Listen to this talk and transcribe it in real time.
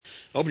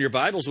Open your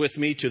Bibles with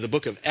me to the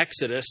book of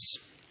Exodus,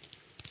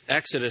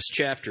 Exodus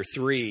chapter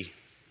 3.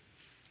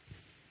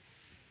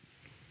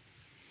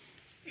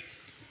 I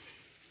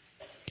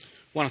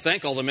want to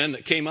thank all the men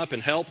that came up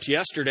and helped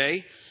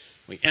yesterday.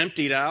 We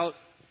emptied out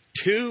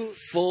 2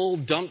 full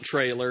dump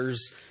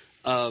trailers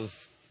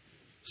of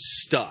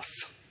stuff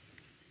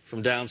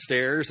from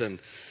downstairs. And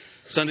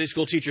Sunday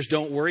school teachers,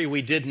 don't worry,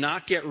 we did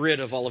not get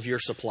rid of all of your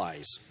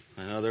supplies.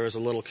 I know there was a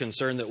little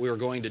concern that we were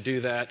going to do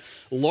that.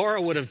 Laura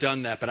would have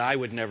done that, but I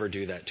would never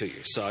do that to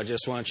you. So I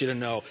just want you to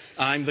know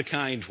I'm the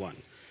kind one.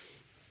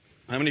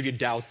 How many of you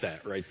doubt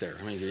that right there?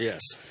 How many of you?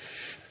 Yes.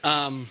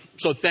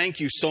 So thank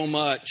you so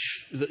much.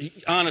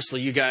 Honestly,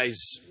 you guys,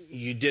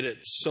 you did it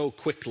so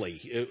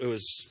quickly. It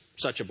was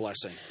such a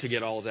blessing to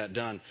get all of that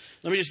done.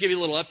 Let me just give you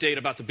a little update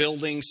about the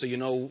building so you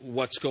know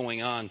what's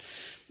going on.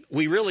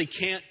 We really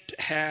can't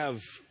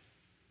have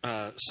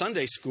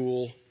Sunday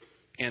school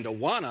and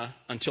Awana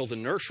until the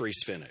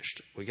nursery's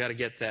finished. We got to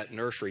get that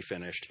nursery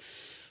finished.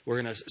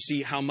 We're going to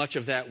see how much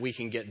of that we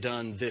can get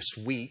done this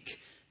week.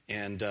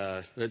 And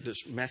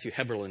Matthew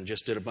Heberlin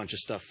just did a bunch of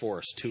stuff for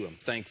us, too. I'm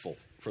thankful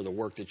for the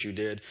work that you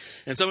did.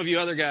 And some of you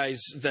other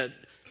guys that,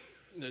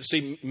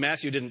 see,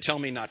 Matthew didn't tell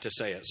me not to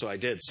say it, so I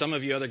did. Some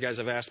of you other guys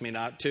have asked me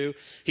not to.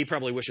 He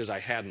probably wishes I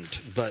hadn't.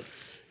 But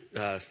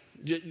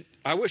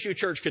I wish you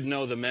church could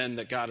know the men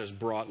that God has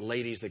brought,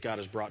 ladies that God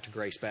has brought to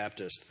Grace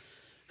Baptist,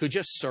 who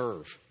just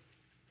serve,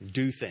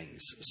 do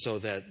things so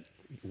that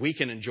we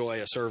can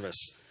enjoy a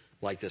service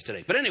like this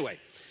today. But anyway,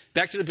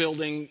 back to the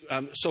building.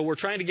 So we're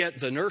trying to get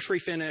the nursery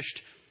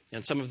finished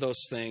and some of those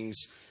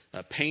things.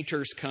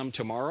 Painters come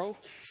tomorrow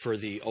for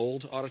the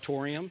old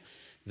auditorium.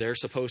 They're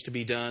supposed to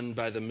be done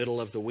by the middle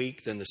of the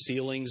week. Then the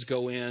ceilings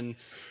go in,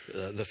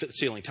 the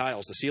ceiling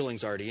tiles. The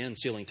ceiling's already in.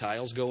 Ceiling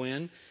tiles go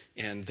in.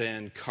 And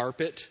then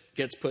carpet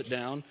gets put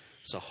down.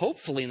 So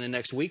hopefully in the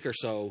next week or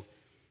so,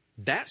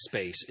 that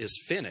space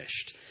is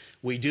finished.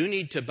 We do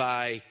need to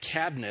buy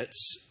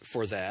cabinets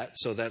for that,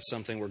 so that's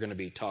something we're going to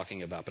be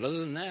talking about. But other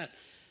than that,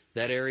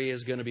 that area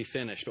is going to be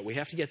finished. But we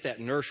have to get that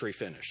nursery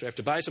finished. We have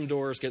to buy some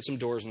doors, get some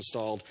doors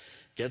installed,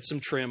 get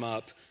some trim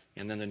up,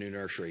 and then the new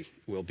nursery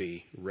will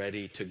be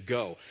ready to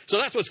go. So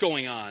that's what's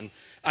going on.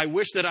 I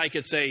wish that I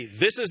could say,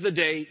 this is the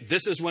date,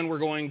 this is when we're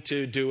going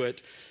to do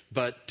it,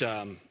 but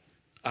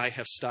I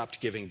have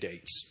stopped giving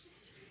dates.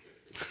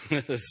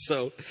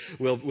 So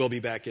we'll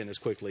be back in as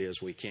quickly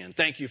as we can.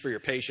 Thank you for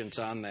your patience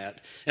on that.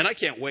 And I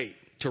can't wait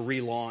to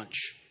relaunch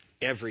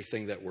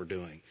everything that we're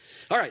doing.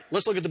 All right,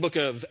 let's look at the book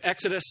of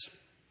Exodus.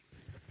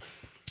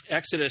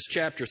 Exodus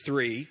chapter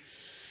 3.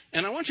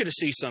 And I want you to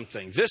see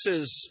something.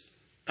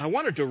 I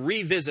wanted to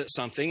revisit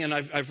something, and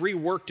I've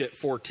reworked it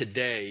for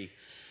today.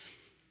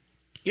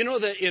 You know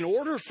that in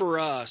order for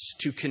us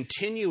to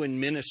continue in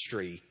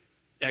ministry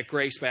at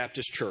Grace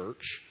Baptist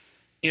Church,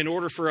 in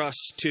order for us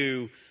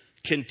to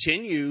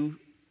continue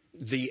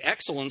the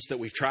excellence that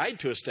we've tried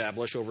to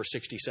establish over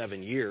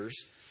 67 years,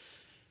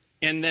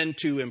 and then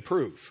to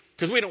improve.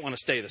 Because we don't want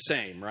to stay the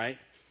same, right?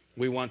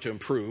 We want to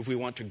improve. We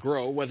want to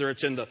grow, whether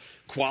it's in the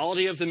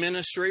quality of the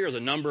ministry or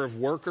the number of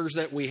workers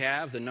that we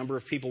have, the number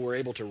of people we're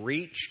able to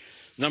reach,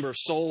 number of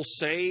souls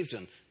saved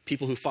and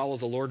people who follow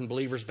the Lord in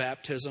believers'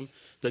 baptism,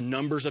 the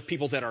numbers of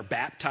people that are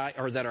baptized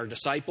or that are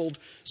discipled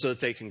so that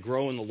they can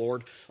grow in the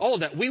Lord. All of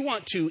that. We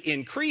want to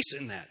increase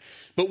in that.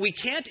 But we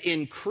can't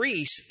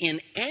increase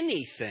in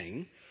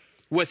anything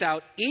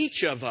without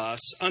each of us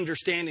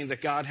understanding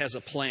that God has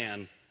a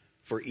plan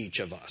for each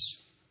of us.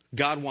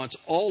 God wants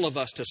all of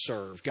us to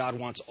serve. God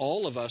wants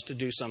all of us to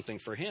do something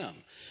for Him.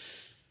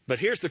 But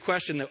here's the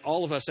question that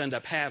all of us end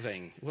up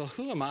having. Well,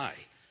 who am I?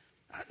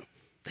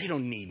 They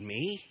don't need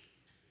me.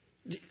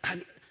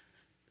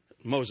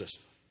 Moses,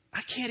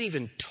 I can't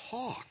even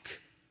talk.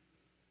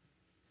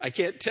 I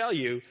can't tell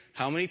you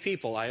how many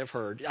people I have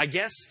heard. I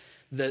guess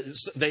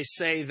they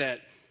say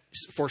that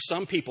for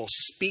some people,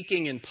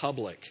 speaking in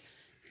public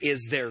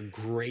is their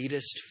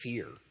greatest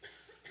fear,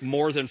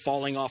 more than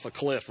falling off a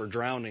cliff or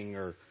drowning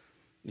or,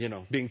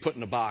 being put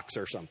in a box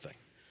or something.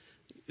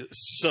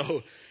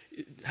 So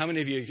how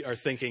many of you are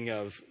thinking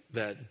of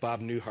that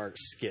Bob Newhart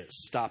skit,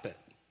 Stop It?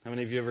 How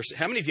many of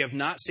you have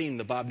not seen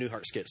the Bob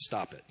Newhart skit,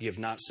 Stop It? You have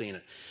not seen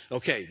it.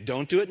 Okay,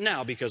 don't do it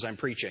now because I'm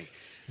preaching.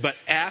 But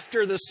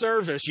after the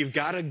service, you've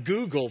got to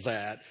Google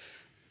that.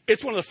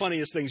 It's one of the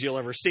funniest things you'll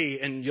ever see,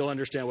 and you'll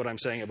understand what I'm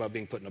saying about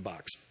being put in a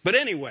box. But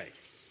anyway,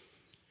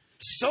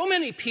 so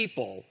many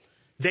people,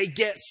 they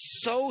get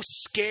so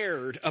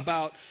scared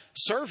about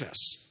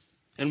service.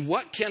 And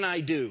what can I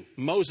do?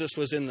 Moses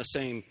was in the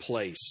same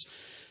place.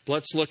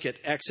 Let's look at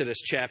Exodus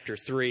chapter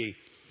 3.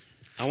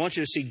 I want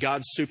you to see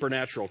God's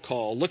supernatural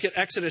call. Look at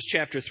Exodus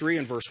chapter 3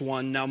 and verse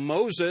 1. Now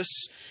Moses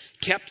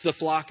kept the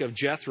flock of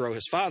Jethro,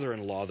 his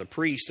father-in-law, the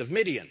priest of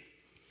Midian.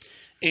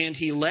 And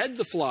he led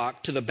the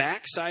flock to the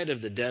backside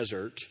of the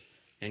desert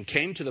and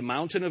came to the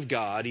mountain of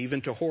God,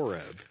 even to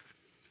Horeb.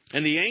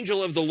 And the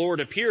angel of the Lord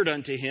appeared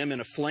unto him in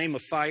a flame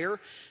of fire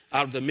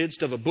out of the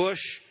midst of a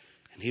bush.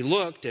 And he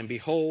looked, and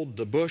behold,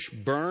 the bush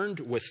burned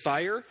with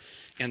fire,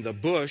 and the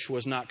bush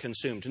was not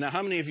consumed. Now,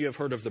 how many of you have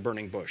heard of the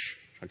burning bush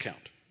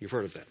account? You've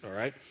heard of that, all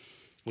right?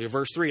 Look at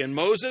verse 3. And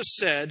Moses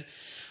said,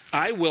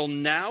 I will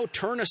now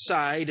turn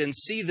aside and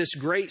see this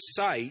great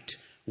sight,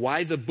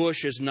 why the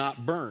bush is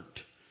not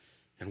burnt.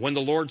 And when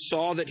the Lord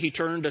saw that he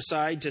turned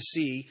aside to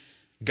see,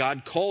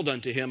 God called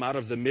unto him out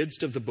of the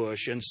midst of the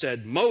bush and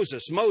said,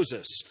 Moses,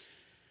 Moses.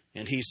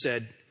 And he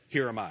said,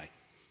 Here am I.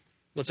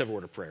 Let's have a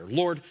word of prayer.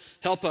 Lord,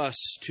 help us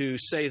to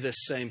say this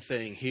same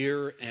thing.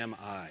 Here am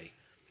I.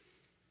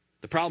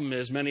 The problem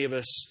is many of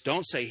us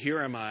don't say,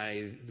 Here am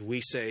I.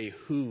 We say,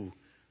 Who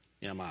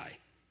am I?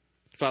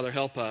 Father,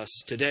 help us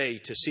today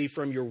to see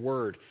from your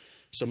word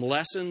some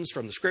lessons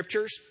from the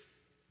scriptures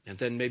and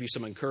then maybe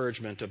some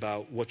encouragement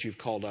about what you've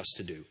called us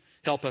to do.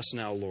 Help us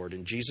now, Lord.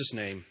 In Jesus'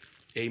 name,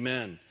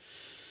 amen.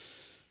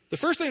 The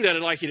first thing that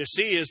I'd like you to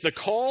see is the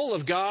call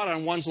of God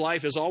on one's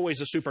life is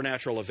always a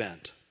supernatural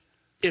event.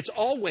 It's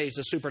always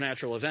a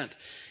supernatural event.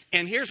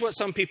 And here's what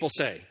some people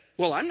say.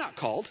 Well, I'm not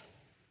called.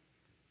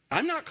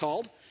 I'm not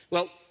called.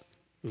 Well,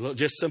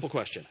 just a simple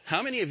question.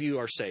 How many of you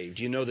are saved?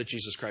 You know that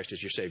Jesus Christ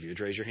is your Savior. You'd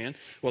raise your hand.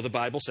 Well, the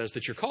Bible says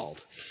that you're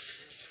called.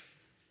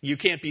 You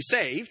can't be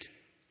saved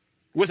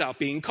without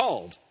being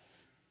called.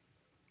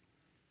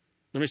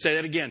 Let me say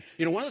that again.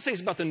 You know, one of the things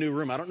about the new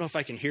room, I don't know if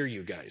I can hear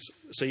you guys,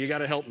 so you got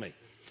to help me.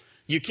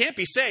 You can't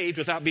be saved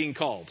without being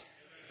called.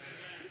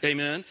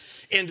 Amen.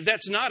 And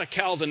that's not a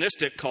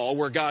Calvinistic call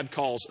where God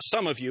calls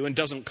some of you and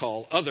doesn't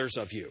call others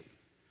of you.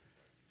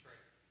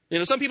 You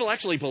know, some people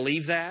actually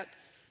believe that.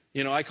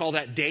 You know, I call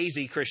that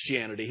daisy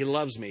Christianity. He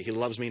loves me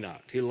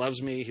not. He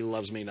loves me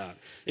not.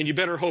 And you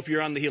better hope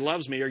you're on the he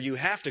loves me or you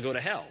have to go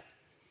to hell.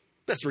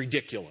 That's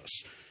ridiculous.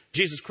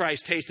 Jesus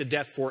Christ tasted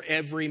death for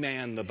every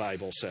man, the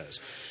Bible says.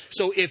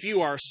 So if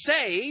you are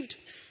saved,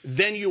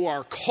 then you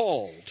are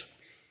called.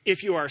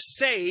 If you are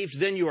saved,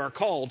 then you are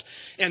called.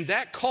 And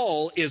that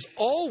call is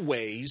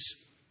always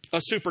a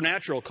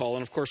supernatural call.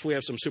 And of course, we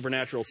have some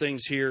supernatural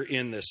things here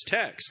in this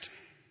text.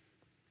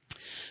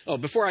 Oh,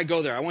 before I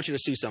go there, I want you to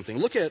see something.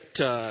 Look at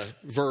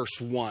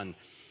verse 1.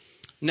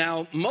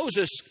 Now,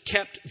 Moses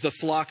kept the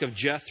flock of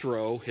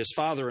Jethro, his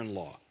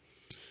father-in-law.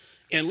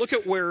 And look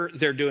at where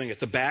they're doing it.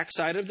 The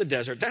backside of the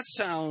desert. That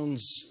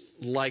sounds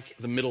like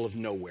the middle of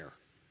nowhere.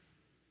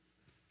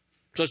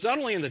 So it's not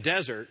only in the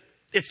desert,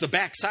 it's the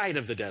backside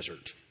of the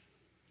desert.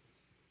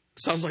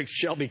 Sounds like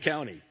Shelby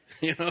County.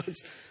 You know,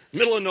 it's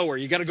middle of nowhere.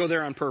 You got to go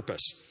there on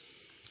purpose.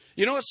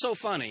 You know what's so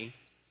funny?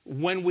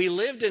 When we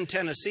lived in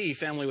Tennessee,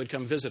 family would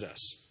come visit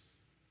us.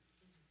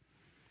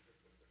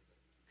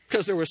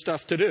 Because there was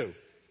stuff to do.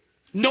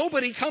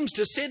 Nobody comes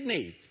to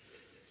Sydney.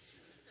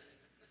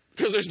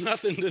 Because there's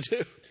nothing to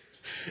do.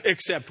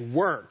 Except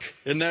work.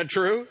 Isn't that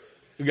true?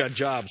 We've got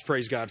jobs.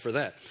 Praise God for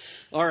that.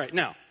 All right,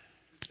 now.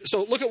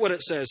 So look at what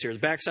it says here. The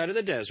backside of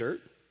the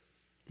desert.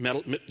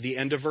 The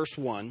end of verse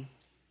 1.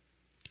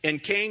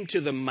 And came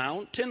to the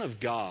mountain of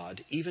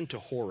God, even to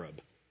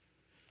Horeb.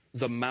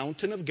 The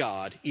mountain of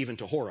God, even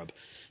to Horeb.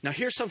 Now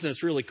here's something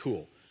that's really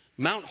cool.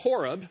 Mount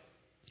Horeb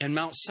and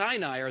Mount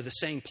Sinai are the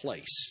same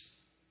place.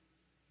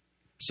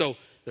 So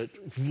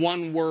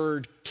one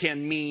word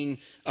can mean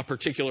a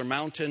particular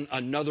mountain.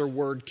 Another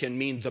word can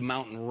mean the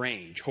mountain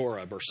range,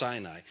 Horeb or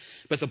Sinai.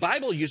 But the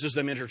Bible uses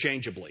them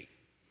interchangeably.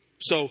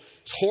 So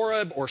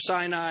Horeb or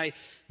Sinai,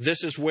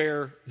 this is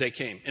where they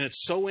came. And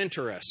it's so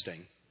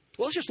interesting.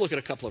 Well, let's just look at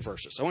a couple of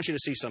verses. I want you to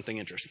see something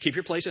interesting. Keep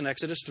your place in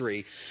Exodus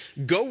 3.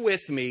 Go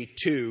with me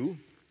to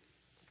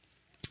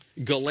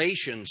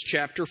Galatians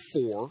chapter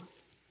 4.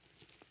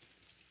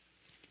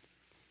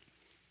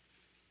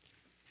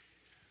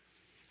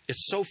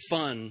 It's so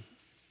fun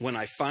when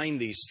I find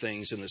these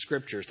things in the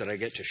scriptures that I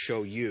get to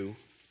show you.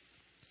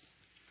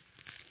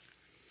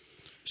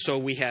 So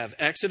we have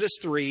Exodus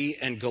 3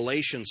 and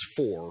Galatians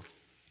 4.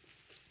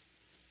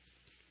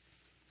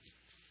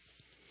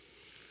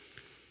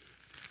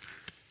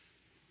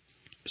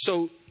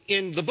 So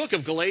in the book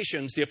of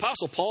Galatians, the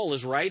Apostle Paul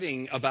is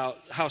writing about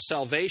how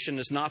salvation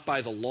is not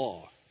by the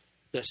law,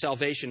 that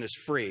salvation is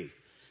free.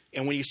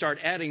 And when you start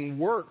adding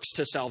works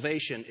to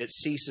salvation, it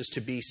ceases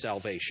to be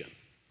salvation,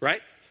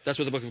 right? That's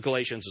what the book of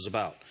Galatians is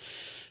about.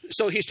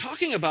 So he's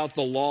talking about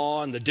the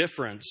law and the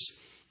difference.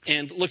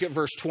 And look at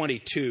verse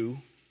 22.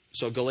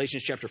 So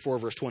Galatians chapter 4,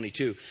 verse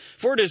 22.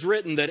 For it is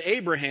written that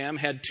Abraham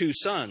had two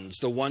sons,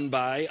 the one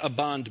by a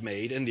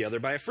bondmaid and the other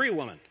by a free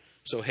woman.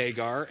 So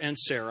Hagar and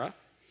Sarah.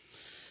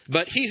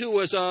 But he who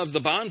was of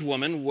the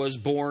bondwoman was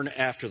born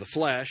after the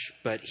flesh,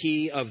 but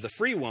he of the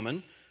free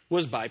woman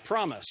was by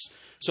promise.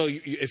 So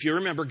if you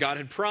remember, God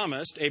had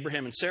promised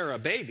Abraham and Sarah a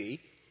baby,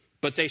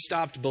 but they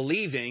stopped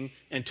believing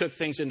and took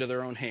things into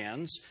their own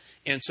hands.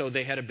 And so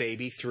they had a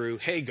baby through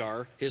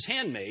Hagar, his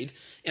handmaid,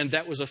 and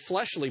that was a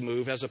fleshly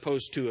move as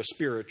opposed to a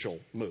spiritual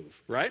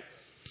move, right?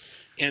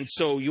 And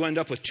so you end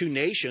up with two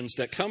nations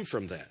that come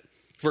from that.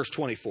 Verse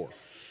 24,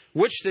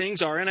 which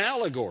things are an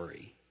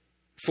allegory.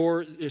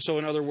 So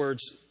in other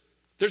words,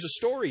 there's a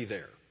story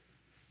there.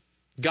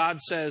 God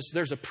says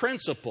there's a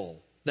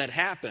principle that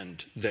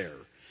happened there.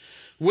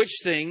 Which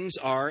things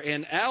are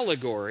an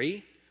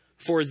allegory,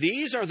 for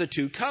these are the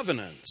two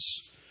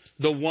covenants.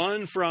 The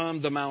one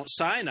from the Mount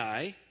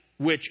Sinai,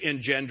 which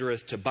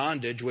engendereth to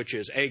bondage, which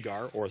is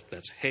Agar, or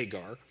that's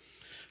Hagar.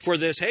 For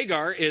this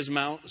Hagar is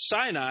Mount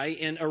Sinai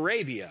in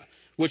Arabia,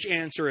 which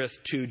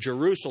answereth to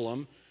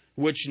Jerusalem,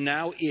 which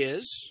now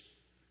is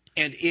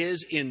and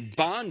is in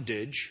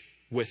bondage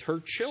with her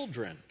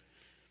children.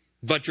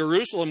 But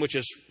Jerusalem, which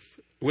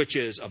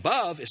is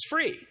above, is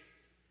free,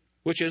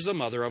 which is the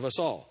mother of us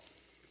all.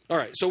 All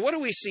right, so what do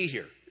we see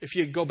here? If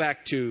you go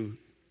back to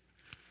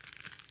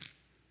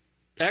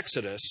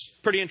Exodus,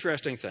 pretty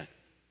interesting thing.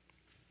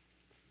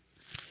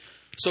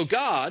 So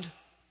God,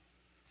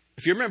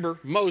 if you remember,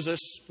 Moses,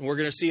 and we're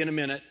going to see in a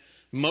minute,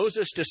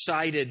 Moses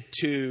decided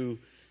to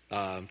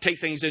take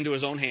things into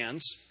his own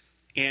hands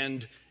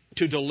and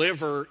to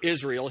deliver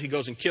Israel. He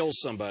goes and kills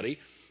somebody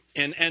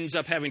and ends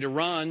up having to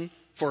run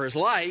for his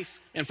life.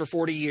 And for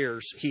 40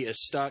 years, he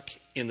is stuck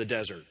in the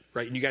desert,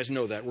 right? And you guys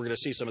know that. We're going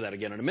to see some of that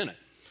again in a minute.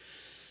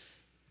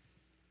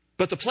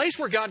 But the place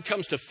where God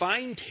comes to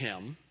find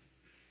him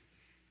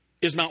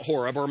is Mount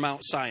Horeb or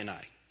Mount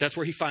Sinai. That's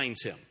where he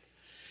finds him.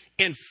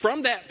 And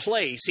from that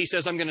place, he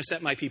says, I'm going to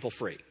set my people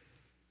free.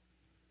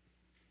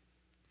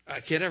 I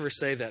can't ever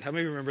say that. How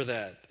many remember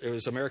that? It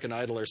was American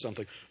Idol or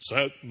something.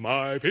 Set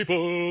my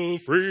people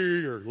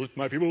free, or let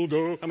my people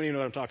go. How many know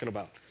what I'm talking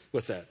about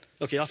with that?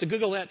 Okay, you'll have to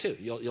Google that too.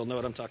 You'll know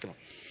what I'm talking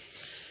about.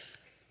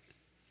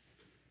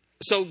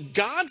 So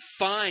God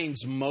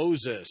finds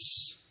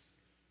Moses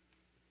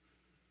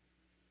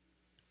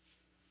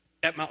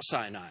at Mount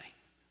Sinai,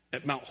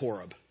 at Mount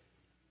Horeb.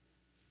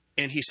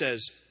 And he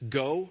says,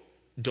 go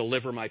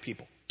deliver my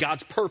people.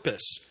 God's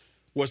purpose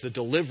was the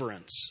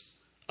deliverance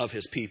of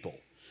his people.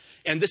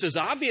 And this is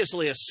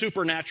obviously a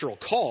supernatural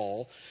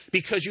call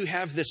because you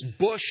have this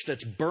bush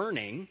that's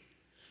burning,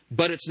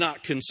 but it's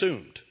not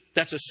consumed.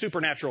 That's a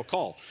supernatural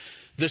call.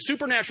 The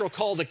supernatural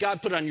call that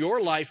God put on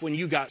your life when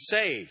you got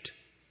saved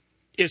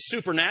is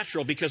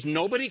supernatural because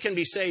nobody can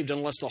be saved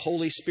unless the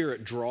Holy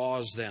Spirit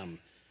draws them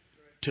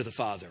to the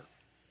Father.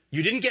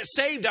 You didn't get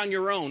saved on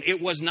your own.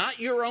 It was not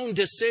your own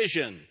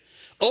decision.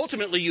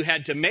 Ultimately, you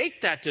had to make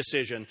that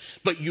decision,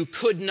 but you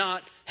could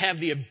not have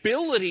the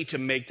ability to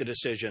make the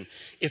decision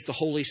if the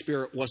Holy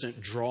Spirit wasn't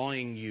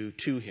drawing you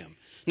to him.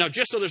 Now,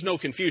 just so there's no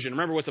confusion,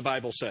 remember what the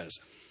Bible says.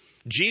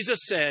 Jesus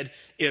said,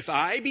 if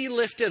I be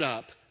lifted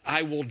up,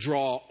 I will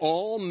draw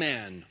all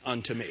men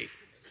unto me.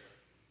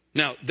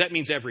 Now, that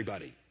means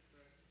everybody.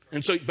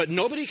 And so, but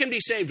nobody can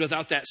be saved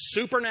without that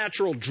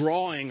supernatural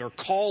drawing or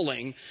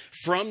calling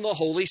from the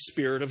Holy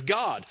Spirit of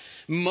God.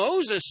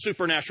 Moses'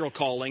 supernatural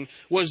calling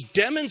was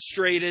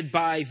demonstrated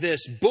by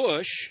this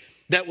bush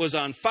that was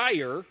on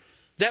fire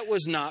that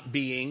was not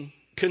being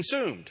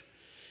consumed.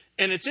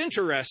 And it's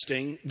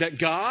interesting that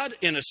God,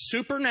 in a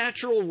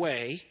supernatural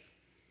way,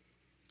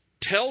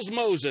 tells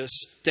Moses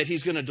that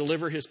he's going to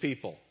deliver his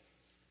people.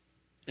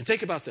 And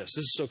think about this.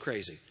 This is so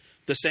crazy.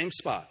 The same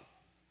spot,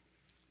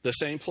 the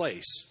same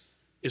place,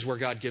 is where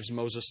God gives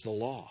Moses the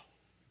law.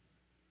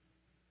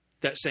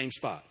 That same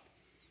spot.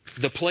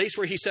 The place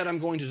where he said, I'm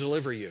going to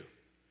deliver you.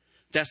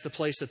 That's the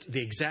place,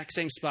 the exact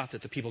same spot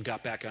that the people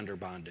got back under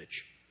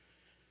bondage.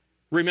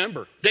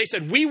 Remember, they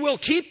said, we will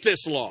keep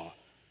this law.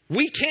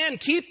 We can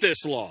keep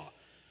this law.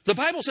 The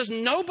Bible says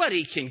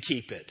nobody can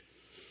keep it.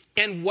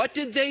 And what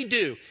did they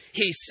do?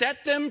 He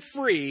set them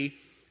free.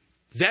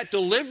 That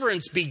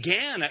deliverance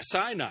began at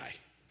Sinai.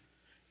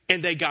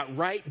 And they got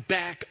right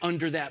back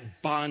under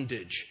that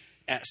bondage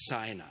at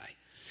Sinai.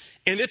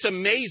 And it's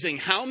amazing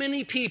how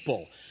many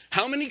people,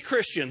 how many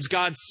Christians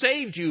God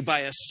saved you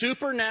by a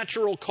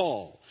supernatural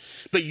call.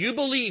 But you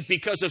believe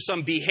because of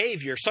some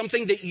behavior,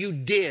 something that you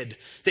did,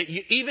 that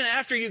you, even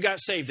after you got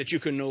saved, that you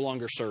can no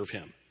longer serve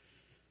him.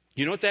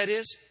 You know what that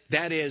is?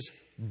 That is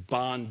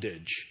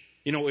bondage.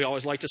 You know what we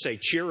always like to say,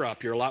 cheer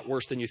up, you're a lot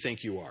worse than you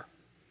think you are.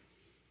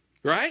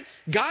 Right?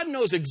 God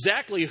knows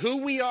exactly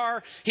who we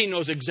are. He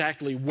knows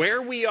exactly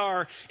where we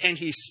are. And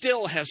he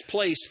still has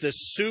placed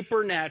this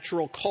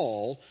supernatural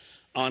call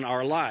on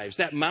our lives.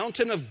 That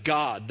mountain of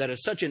God, that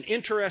is such an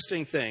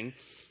interesting thing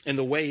in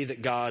the way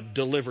that God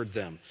delivered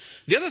them.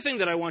 The other thing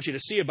that I want you to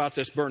see about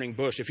this burning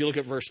bush, if you look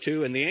at verse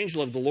 2, and the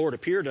angel of the Lord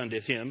appeared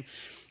unto him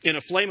in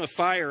a flame of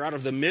fire out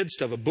of the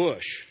midst of a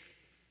bush.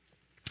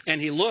 And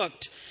he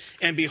looked,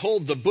 and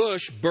behold, the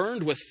bush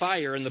burned with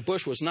fire, and the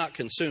bush was not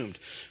consumed.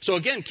 So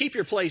again, keep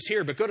your place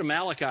here, but go to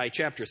Malachi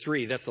chapter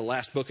 3. That's the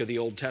last book of the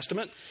Old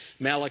Testament.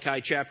 Malachi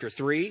chapter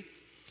 3.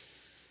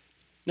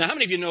 Now, how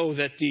many of you know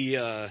that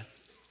the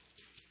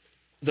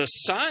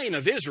sign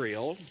of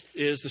Israel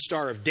is the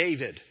Star of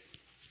David?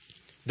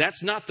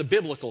 That's not the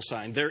biblical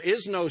sign. There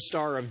is no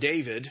Star of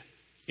David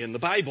in the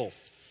Bible.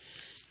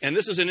 And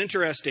this is an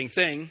interesting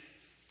thing.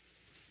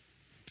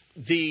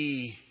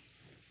 The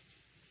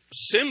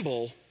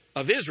symbol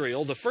of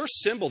Israel, the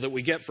first symbol that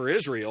we get for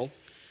Israel,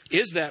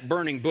 is that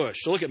burning bush.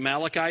 So look at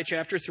Malachi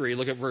chapter 3,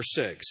 look at verse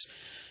 6.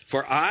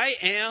 For I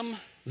am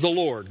the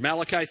Lord.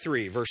 Malachi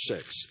 3, verse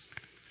 6.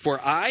 For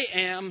I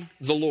am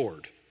the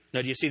Lord.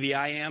 Now, do you see the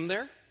I am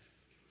there?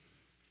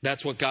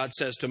 That's what God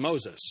says to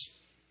Moses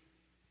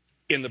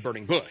in the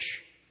burning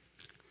bush.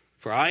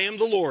 For I am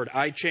the Lord,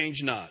 I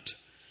change not.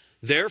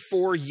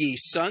 Therefore, ye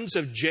sons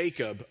of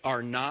Jacob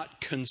are not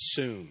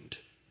consumed.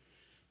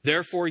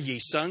 Therefore, ye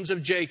sons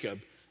of Jacob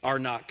are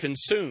not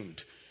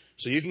consumed.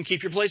 So you can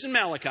keep your place in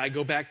Malachi.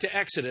 Go back to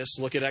Exodus.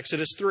 Look at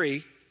Exodus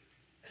 3.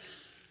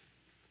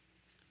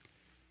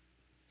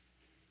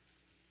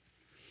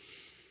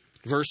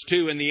 Verse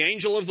 2, and the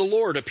angel of the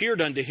Lord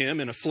appeared unto him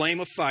in a flame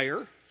of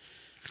fire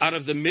out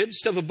of the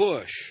midst of a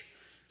bush.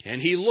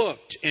 And he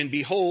looked, and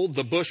behold,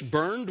 the bush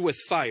burned with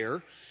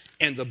fire,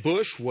 and the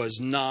bush was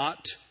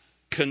not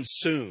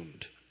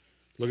consumed.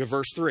 Look at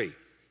verse 3.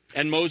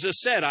 And Moses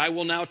said, I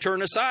will now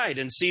turn aside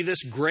and see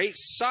this great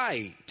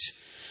sight.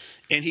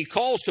 And he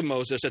calls to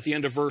Moses at the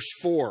end of verse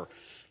 4,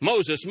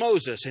 Moses,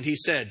 Moses. And he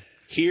said,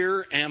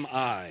 here am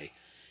I.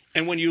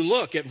 And when you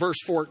look at verse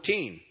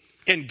 14,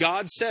 and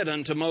God said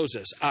unto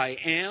Moses, I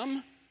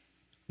am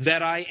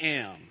that I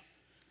am.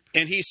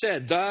 And he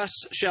said, thus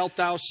shalt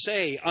thou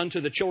say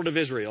unto the children of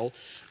Israel,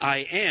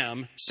 I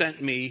am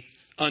sent me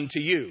unto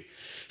you.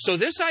 So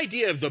this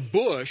idea of the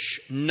bush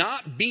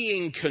not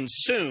being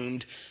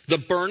consumed, the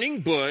burning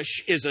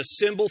bush is a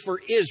symbol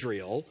for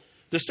Israel.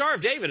 The Star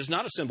of David is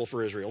not a symbol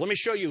for Israel. Let me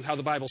show you how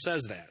the Bible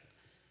says that.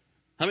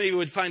 How many of you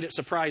would find it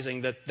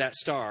surprising that that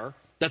star,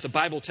 that the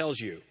Bible tells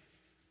you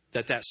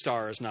that that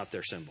star is not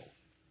their symbol?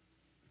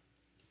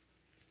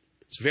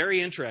 It's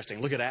very interesting.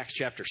 Look at Acts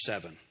chapter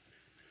 7.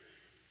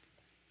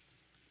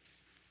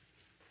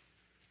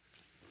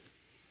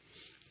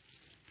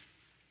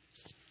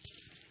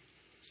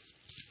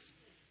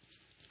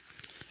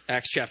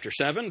 Acts chapter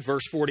 7,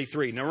 verse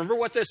 43. Now remember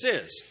what this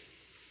is.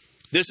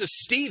 This is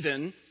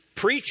Stephen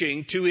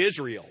preaching to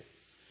Israel.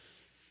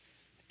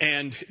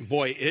 And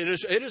boy, it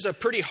is a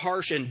pretty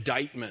harsh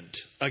indictment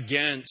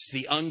against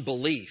the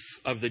unbelief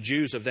of the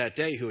Jews of that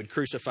day who had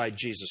crucified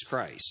Jesus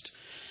Christ.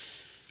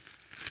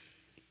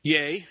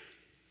 Yea,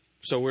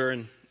 so we're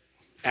in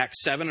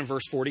Acts 7 and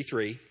verse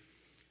 43.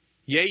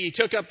 Yea, ye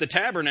took up the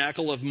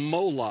tabernacle of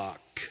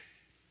Moloch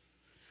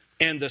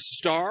and the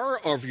star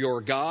of your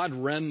god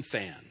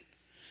Remphan,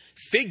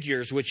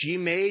 figures which ye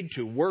made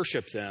to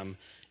worship them,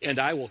 and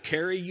I will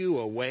carry you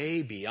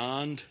away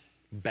beyond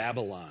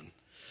Babylon.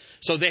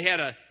 So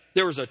there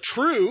was a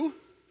true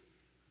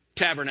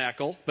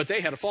tabernacle, but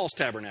they had a false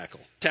tabernacle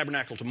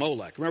to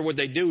Molech. Remember what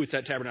they do with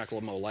that tabernacle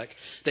of Molech?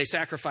 They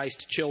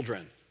sacrificed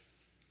children.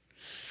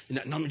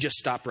 Now, let me just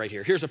stop right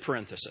here. Here's a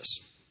parenthesis.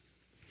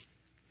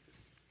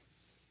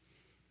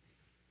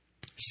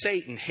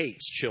 Satan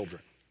hates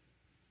children.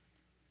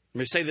 Let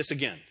me say this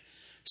again.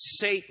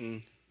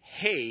 Satan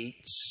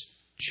hates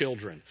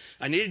children.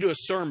 I need to do a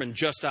sermon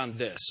just on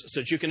this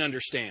so that you can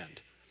understand.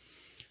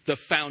 The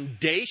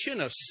foundation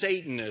of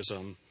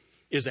Satanism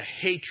is a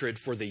hatred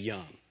for the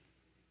young.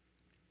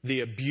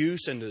 The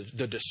abuse and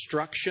the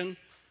destruction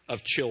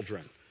of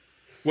children.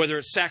 Whether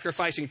it's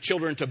sacrificing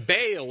children to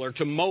Baal or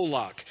to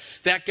Moloch.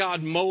 That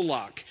god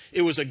Moloch,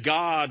 it was a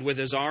god with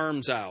his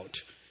arms out.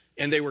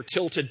 And they were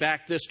tilted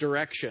back this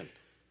direction.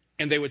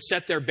 And they would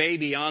set their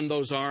baby on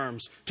those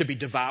arms to be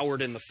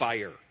devoured in the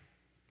fire.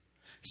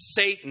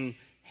 Satan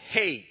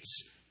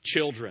hates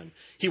children.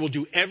 He will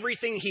do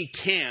everything he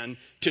can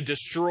to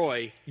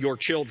destroy your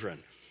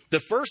children. The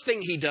first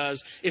thing he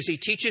does is he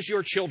teaches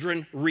your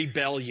children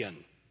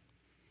rebellion.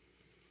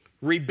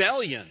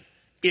 Rebellion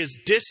is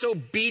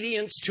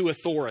disobedience to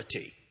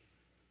authority.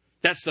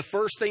 That's the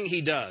first thing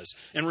he does.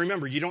 And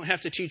remember, you don't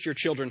have to teach your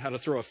children how to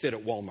throw a fit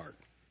at Walmart.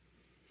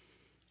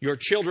 Your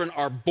children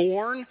are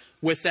born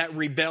with that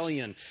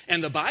rebellion.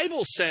 And the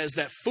Bible says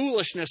that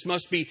foolishness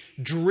must be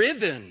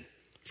driven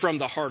from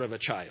the heart of a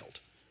child.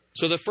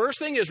 So the first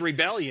thing is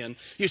rebellion.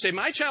 You say,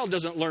 my child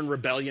doesn't learn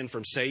rebellion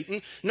from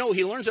Satan. No,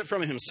 he learns it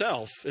from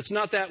himself. It's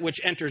not that which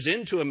enters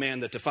into a man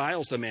that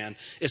defiles the man.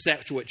 It's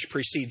that which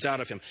proceeds out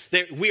of him.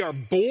 We are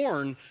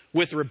born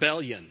with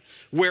rebellion,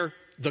 where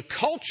the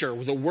culture,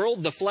 the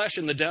world, the flesh,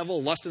 and the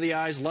devil, lust of the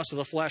eyes, lust of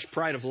the flesh,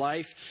 pride of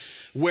life,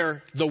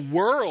 where the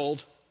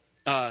world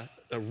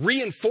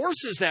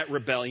reinforces that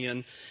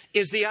rebellion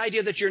is the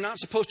idea that you're not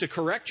supposed to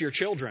correct your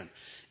children.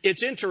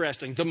 It's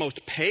interesting. The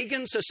most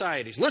pagan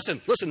societies,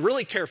 listen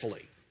really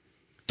carefully.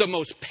 The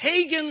most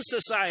pagan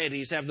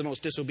societies have the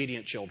most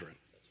disobedient children.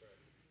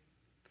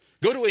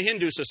 Go to a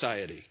Hindu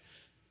society.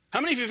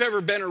 How many of you have ever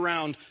been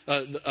around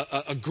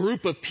a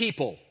group of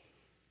people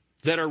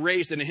that are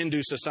raised in a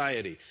Hindu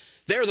society?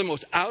 They're the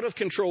most out of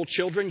control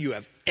children you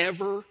have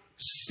ever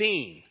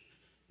seen.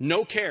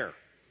 No care,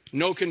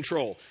 no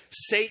control.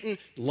 Satan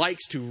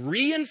likes to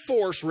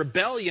reinforce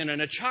rebellion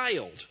in a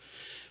child.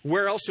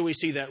 Where else do we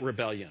see that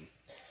rebellion?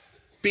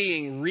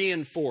 Being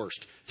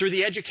reinforced through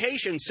the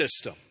education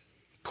system.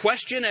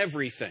 Question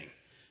everything.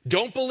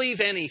 Don't believe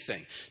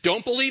anything.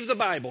 Don't believe the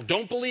Bible.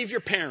 Don't believe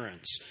your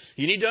parents.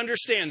 You need to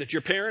understand that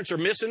your parents are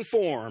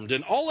misinformed,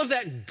 and all of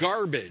that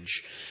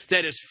garbage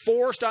that is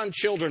forced on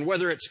children,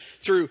 whether it's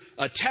through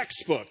a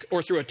textbook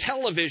or through a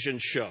television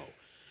show.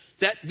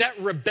 That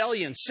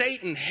rebellion.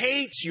 Satan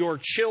hates your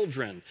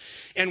children.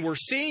 And we're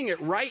seeing it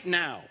right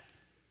now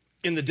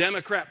in the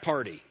Democrat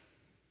Party.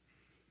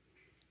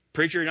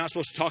 Preacher, you're not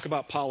supposed to talk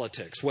about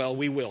politics. Well,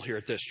 we will here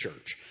at this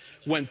church.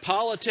 When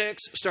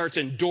politics starts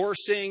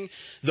endorsing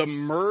the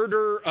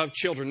murder of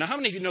children. Now, how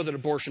many of you know that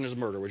abortion is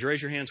murder? Would you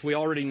raise your hands? We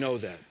already know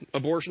that.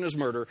 Abortion is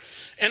murder.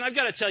 And I've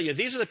got to tell you,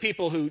 these are the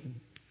people who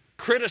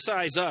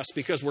criticize us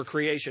because we're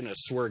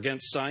creationists. We're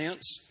against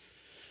science.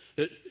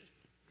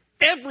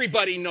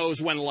 Everybody knows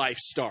when life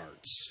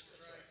starts.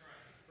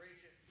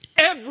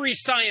 Every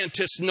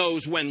scientist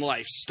knows when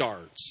life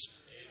starts.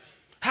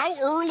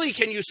 How early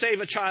can you save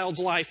a child's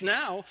life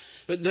now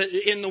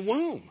in the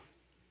womb?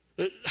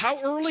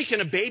 How early can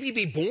a baby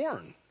be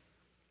born?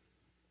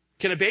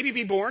 Can a baby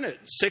be born at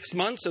 6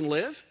 months and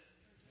live?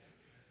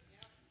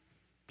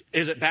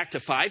 Is it back to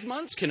 5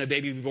 months? Can a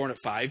baby be born at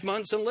 5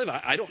 months and live?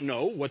 I don't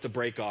know what the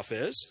breakoff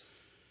is.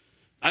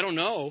 I don't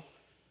know.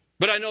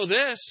 But I know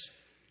this,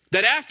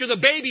 that after the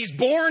baby's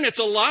born, it's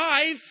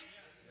alive.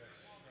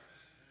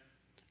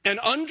 And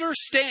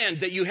understand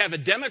that you have a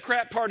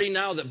Democrat Party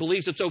now that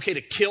believes it's okay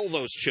to kill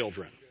those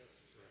children.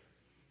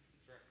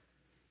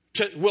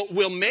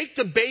 We'll make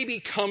the baby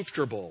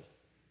comfortable.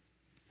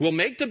 We'll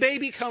make the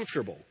baby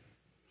comfortable.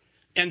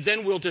 And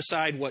then we'll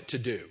decide what to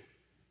do.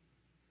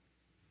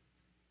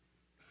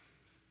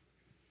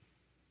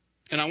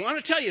 And I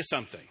want to tell you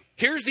something.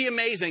 Here's the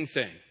amazing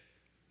thing.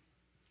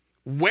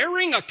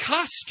 Wearing a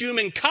costume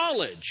in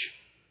college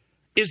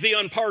is the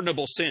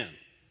unpardonable sin.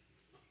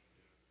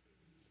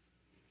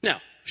 Now,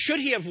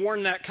 should he have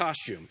worn that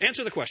costume?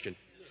 Answer the question.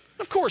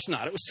 Of course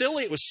not. It was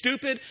silly. It was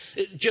stupid.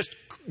 Just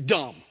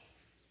dumb.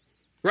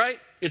 Right?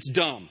 It's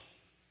dumb.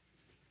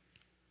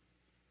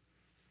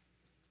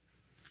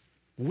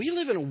 We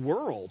live in a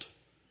world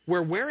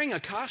where wearing a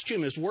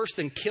costume is worse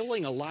than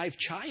killing a live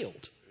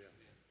child.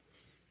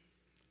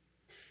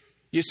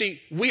 You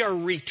see, we are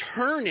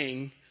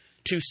returning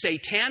to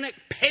satanic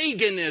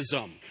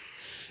paganism.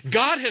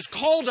 God has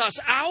called us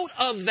out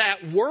of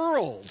that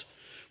world.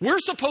 We're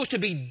supposed to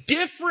be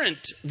different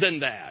than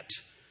that.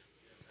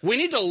 We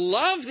need to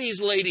love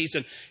these ladies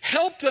and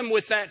help them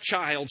with that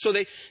child so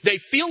they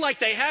feel like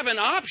they have an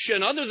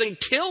option other than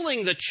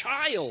killing the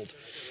child.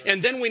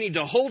 And then we need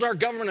to hold our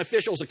government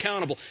officials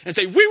accountable and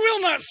say, we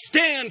will not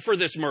stand for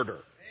this murder.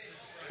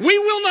 We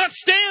will not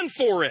stand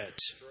for it.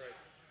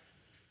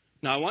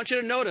 Now, I want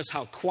you to notice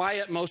how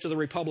quiet most of the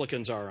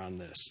Republicans are on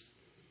this,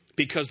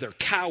 because they're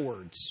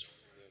cowards.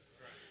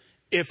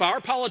 If our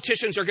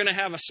politicians are going to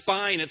have a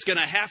spine, it's going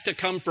to have to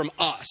come from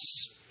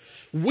us.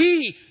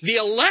 We, the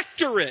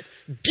electorate,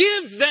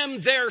 give them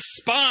their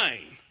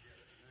spine.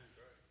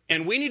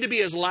 And we need to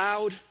be as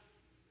loud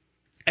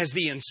as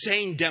the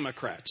insane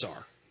Democrats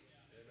are.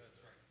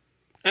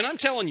 And I'm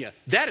telling you,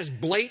 that is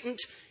blatant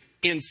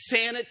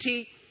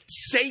insanity,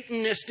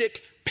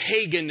 Satanistic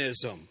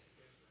paganism.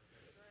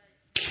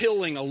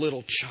 Killing a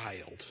little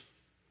child.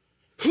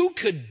 Who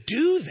could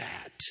do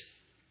that?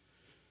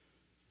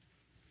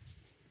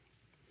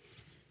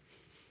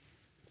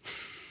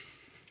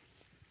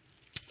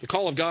 The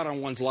call of God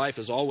on one's life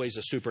is always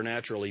a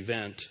supernatural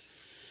event.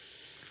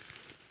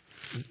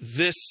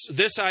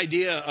 This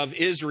idea of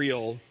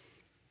Israel,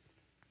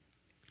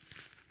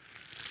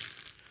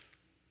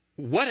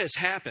 what has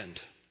happened?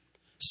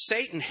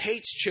 Satan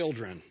hates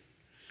children,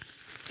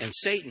 and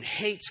Satan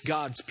hates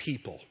God's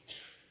people.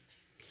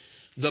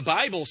 The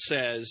Bible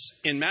says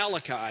in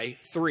Malachi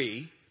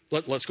 3,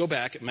 let's go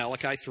back at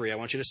Malachi 3. I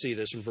want you to see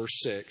this in verse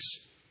 6.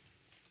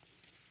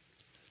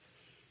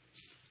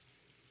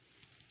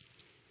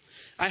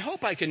 I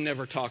hope I can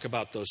never talk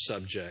about those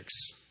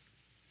subjects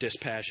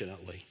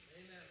dispassionately.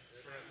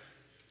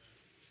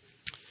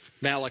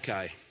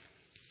 Malachi.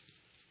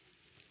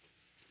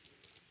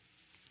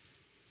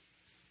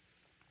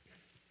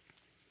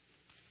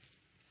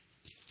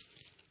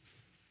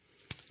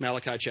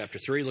 Malachi chapter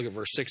 3, look at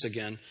verse 6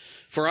 again.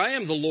 For I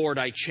am the Lord,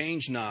 I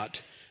change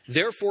not.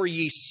 Therefore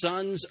ye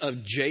sons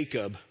of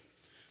Jacob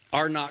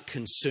are not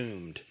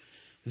consumed.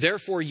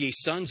 Therefore ye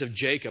sons of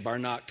Jacob are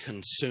not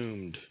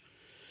consumed.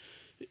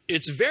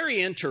 It's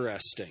very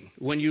interesting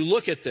when you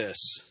look at this,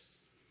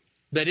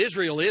 that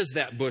Israel is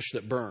that bush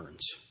that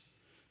burns.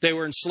 They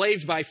were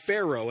enslaved by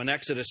Pharaoh in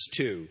Exodus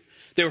 2.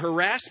 They were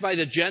harassed by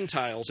the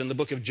Gentiles in the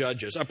book of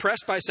Judges,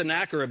 oppressed by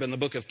Sennacherib in the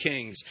book of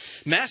Kings,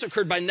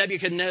 massacred by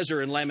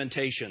Nebuchadnezzar in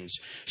Lamentations,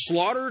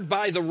 slaughtered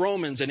by the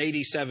Romans in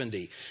AD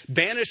 70,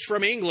 banished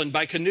from England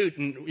by Canute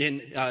in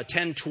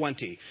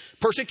 1020,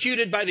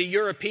 persecuted by the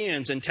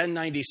Europeans in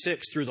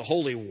 1096 through the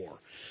Holy War.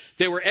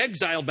 They were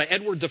exiled by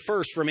Edward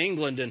I from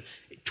England in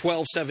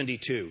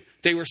 1272.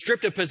 They were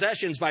stripped of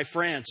possessions by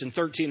France in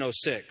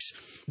 1306.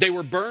 They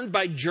were burned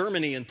by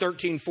Germany in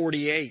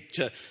 1348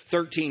 to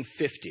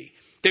 1350.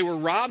 They were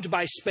robbed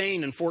by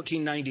Spain in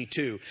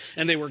 1492,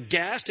 and they were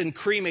gassed and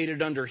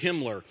cremated under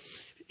Himmler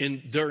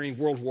during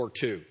World War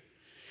II.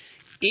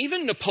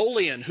 Even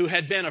Napoleon, who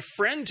had been a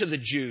friend to the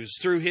Jews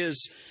through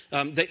his,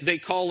 they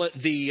call it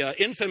the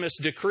infamous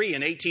decree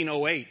in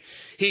 1808,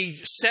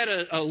 he set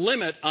a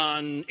limit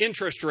on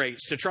interest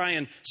rates to try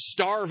and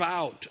starve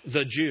out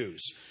the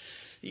Jews.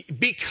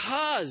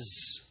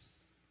 Because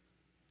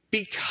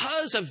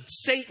of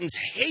Satan's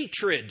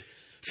hatred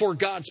for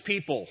God's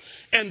people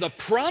and the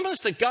promise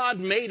that God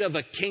made of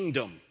a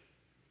kingdom.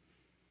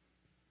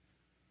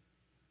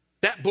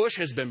 That bush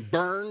has been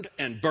burned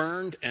and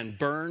burned and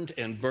burned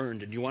and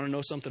burned. And you want to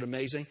know something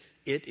amazing?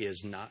 It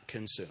is not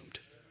consumed.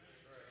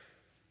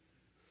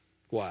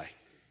 Why?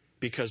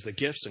 Because the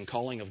gifts and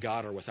calling of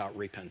God are without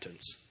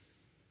repentance.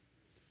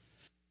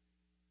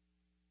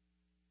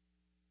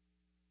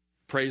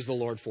 Praise the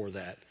Lord for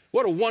that.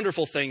 What a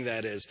wonderful thing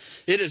that is.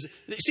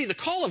 See, the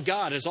call of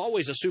God is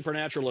always a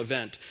supernatural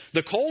event.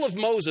 The call of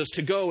Moses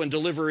to go and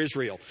deliver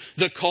Israel.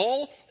 The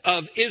call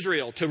of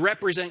Israel to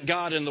represent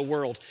God in the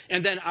world.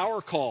 And then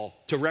our call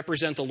to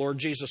represent the Lord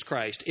Jesus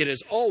Christ. It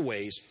is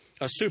always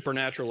a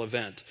supernatural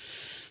event.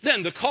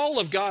 Then the call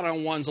of God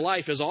on one's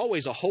life is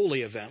always a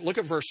holy event. Look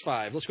at verse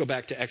 5. Let's go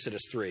back to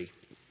Exodus 3.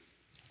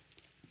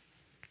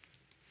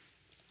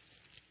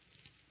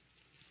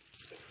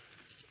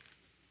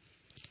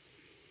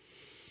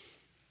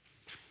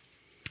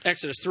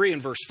 Exodus 3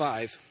 and verse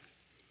 5.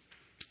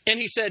 And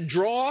he said,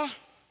 draw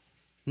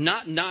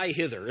not nigh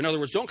hither. In other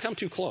words, don't come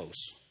too close.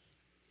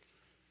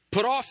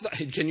 Put off,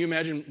 can you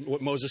imagine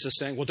what Moses is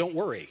saying? Well, don't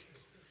worry.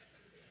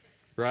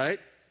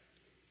 Right?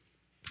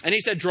 And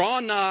he said,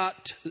 draw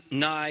not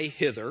nigh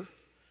hither.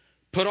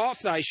 Put off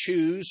thy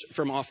shoes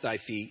from off thy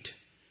feet.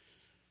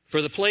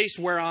 For the place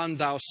whereon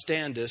thou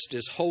standest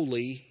is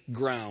holy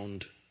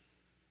ground.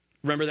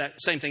 Remember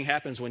that same thing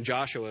happens when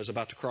Joshua is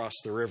about to cross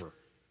the river.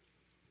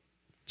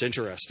 It's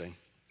interesting.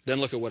 Then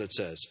look at what it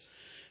says.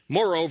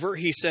 Moreover,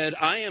 he said,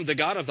 I am the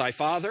God of thy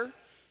father,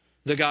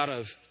 the God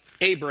of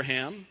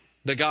Abraham,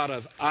 the God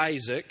of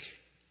Isaac,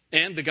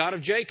 and the God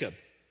of Jacob.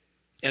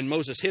 And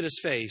Moses hid his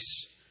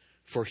face,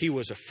 for he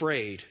was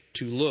afraid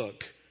to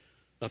look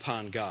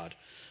upon God.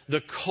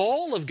 The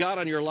call of God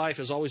on your life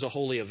is always a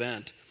holy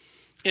event.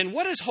 And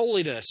what is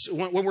holiness?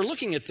 When we're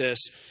looking at this,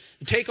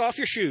 take off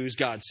your shoes,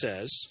 God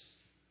says.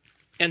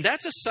 And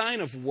that's a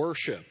sign of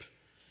worship.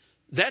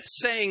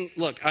 That's saying,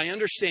 look, I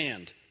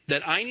understand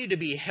that I need to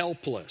be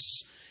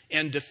helpless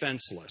and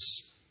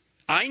defenseless.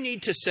 I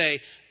need to say,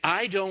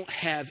 I don't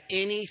have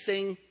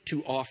anything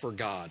to offer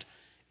God.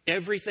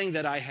 Everything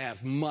that I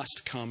have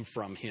must come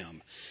from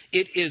Him.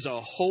 It is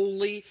a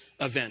holy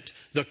event.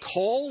 The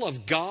call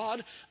of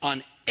God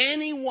on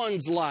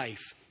anyone's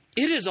life,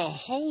 it is a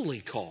holy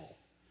call.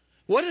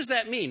 What does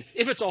that mean?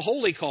 If it's a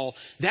holy call,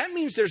 that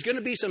means there's going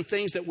to be some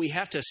things that we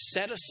have to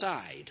set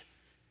aside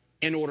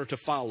in order to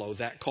follow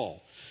that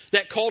call.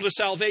 That call to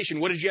salvation,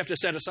 what did you have to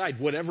set aside?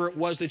 Whatever it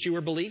was that you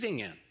were believing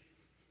in.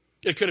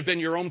 It could have been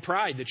your own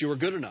pride that you were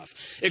good enough.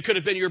 It could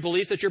have been your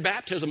belief that your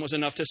baptism was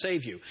enough to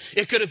save you.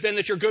 It could have been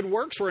that your good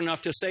works were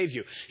enough to save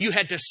you. You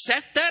had to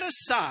set that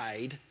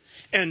aside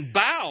and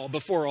bow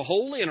before a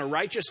holy and a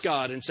righteous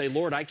God and say,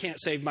 Lord, I can't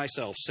save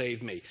myself,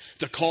 save me.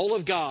 The call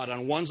of God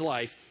on one's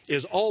life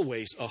is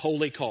always a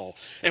holy call.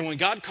 And when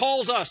God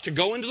calls us to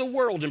go into the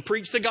world and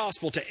preach the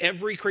gospel to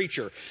every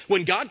creature,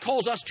 when God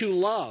calls us to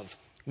love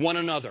one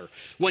another,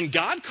 when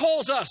God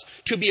calls us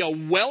to be a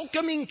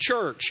welcoming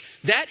church,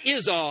 that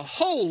is a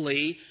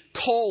holy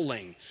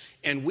calling.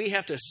 And we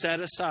have to set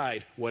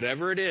aside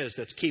whatever it is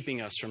that's keeping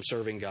us from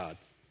serving God.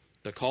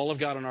 The call of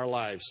God in our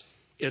lives,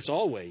 it's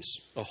always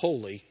a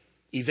holy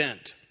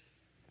event.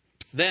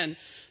 Then,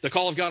 the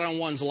call of God on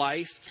one's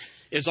life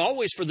is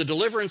always for the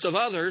deliverance of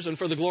others and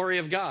for the glory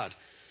of God.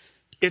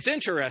 It's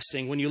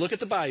interesting, when you look at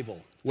the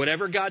Bible,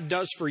 whatever God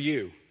does for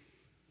you,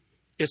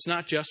 it's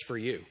not just for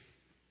you.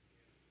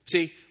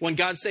 See, when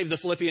God saved the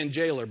Philippian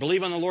jailer,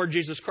 believe on the Lord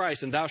Jesus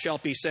Christ and thou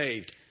shalt be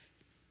saved,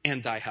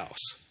 and thy house.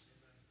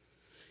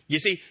 You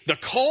see, the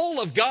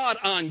call of God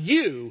on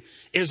you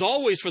is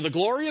always for the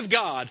glory of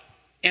God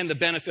and the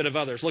benefit of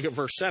others. Look at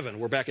verse 7.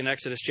 We're back in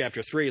Exodus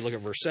chapter 3. Look at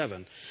verse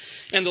 7.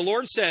 And the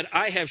Lord said,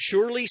 I have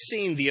surely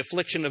seen the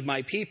affliction of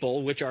my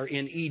people which are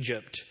in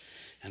Egypt,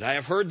 and I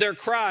have heard their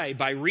cry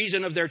by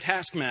reason of their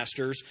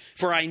taskmasters,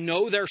 for I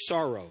know their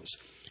sorrows.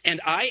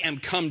 And I am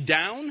come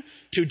down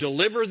to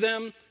deliver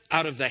them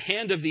out of the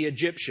hand of the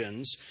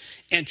Egyptians,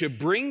 and to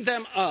bring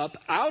them up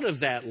out of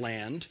that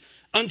land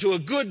unto a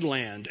good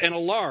land and a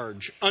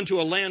large, unto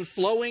a land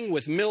flowing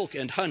with milk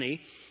and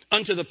honey,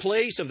 unto the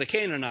place of the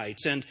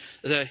Canaanites and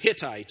the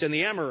Hittites and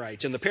the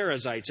Amorites and the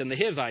Perizzites and the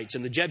Hivites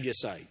and the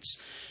Jebusites.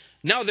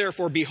 Now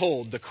therefore,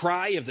 behold, the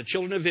cry of the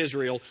children of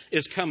Israel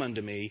is come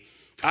unto me.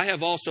 I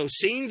have also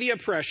seen the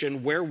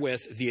oppression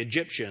wherewith the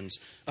Egyptians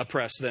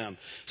oppress them.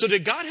 So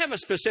did God have a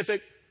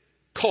specific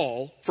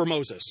call for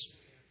Moses?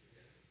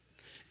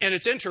 And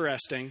it's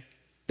interesting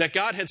that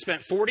God had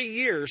spent 40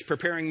 years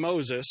preparing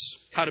Moses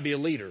how to be a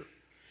leader.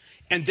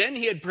 And then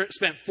he had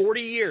spent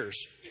 40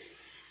 years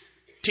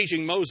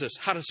teaching Moses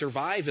how to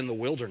survive in the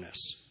wilderness,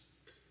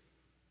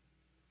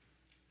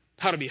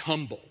 how to be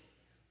humble.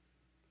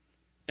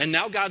 And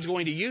now God's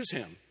going to use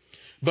him.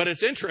 But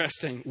it's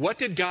interesting, what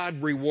did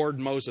God reward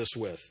Moses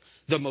with?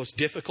 The most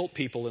difficult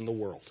people in the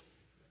world.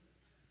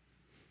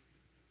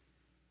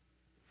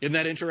 Isn't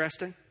that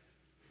interesting?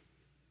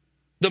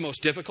 The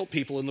most difficult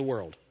people in the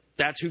world.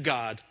 That's who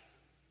God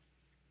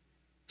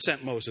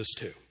sent Moses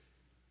to.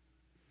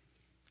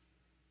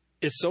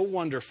 It's so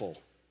wonderful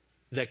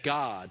that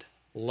God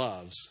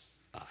loves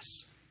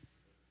us.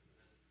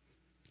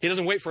 He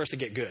doesn't wait for us to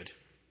get good.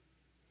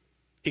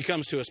 He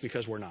comes to us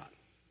because we're not.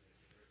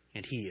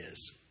 And he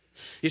is.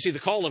 You see, the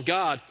call of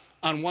God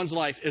on one's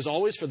life is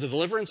always for the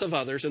deliverance of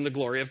others and the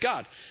glory of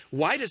God.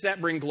 Why does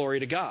that bring glory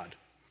to God?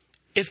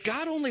 If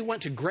God only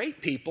went to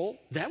great people,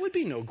 that would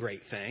be no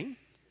great thing.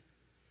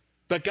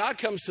 But God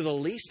comes to the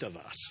least of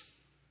us.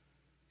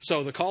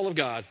 So the call of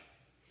God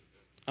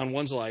on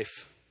one's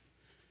life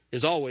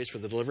is always for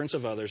the deliverance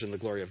of others and the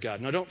glory of God.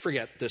 Now, don't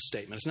forget this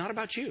statement. It's not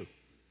about you.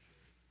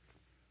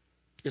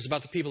 It's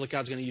about the people that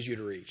God's going to use you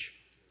to reach.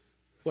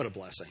 What a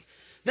blessing.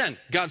 Then,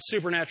 God's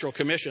supernatural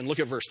commission. Look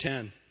at verse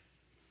 10.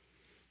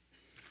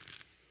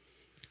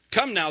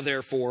 Come now,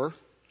 therefore,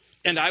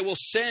 and I will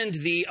send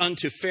thee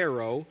unto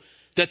Pharaoh,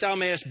 that thou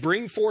mayest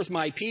bring forth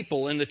my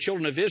people and the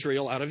children of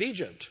Israel out of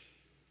Egypt.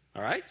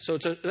 All right? So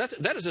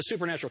that is a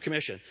supernatural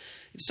commission.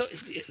 So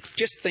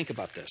just think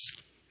about this.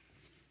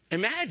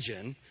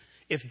 Imagine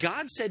if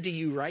God said to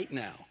you right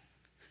now,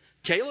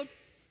 Caleb,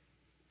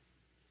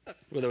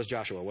 well, that was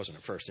Joshua, wasn't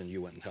it, first, and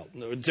you went and helped.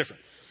 No, it's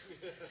different.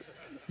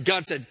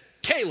 God said,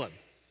 Caleb,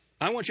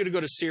 I want you to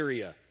go to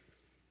Syria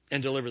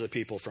and deliver the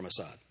people from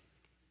Assad.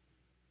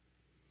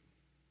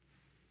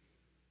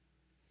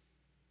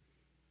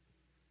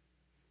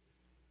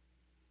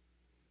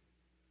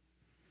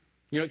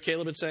 You know what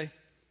Caleb would say?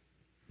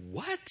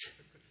 What?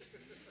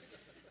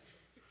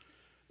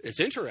 It's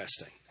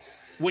interesting.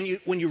 When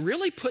you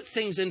really put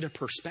things into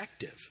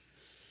perspective,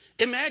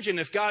 imagine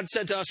if God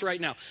said to us right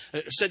now,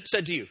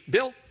 said to you,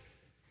 Bill,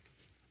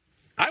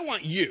 I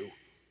want you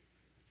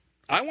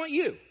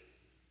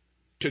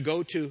to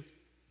go to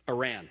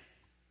Iran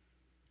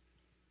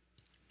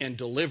and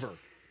deliver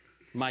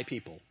my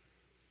people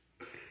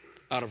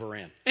out of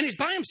Iran. And he's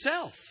by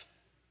himself.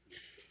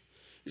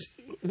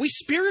 We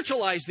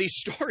spiritualize these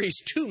stories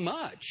too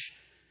much.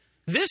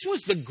 This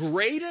was the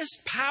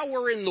greatest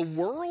power in the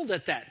world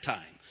at that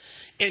time.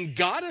 And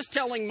God is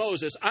telling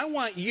Moses, I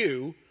want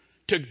you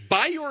to,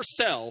 by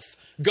yourself,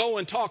 go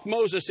and talk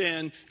Moses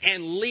in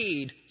and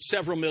lead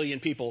several million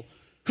people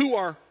who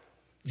are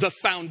the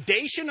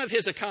foundation of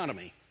his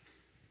economy.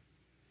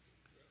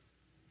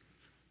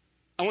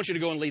 I want you to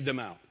go and lead them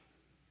out.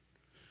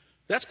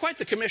 That's quite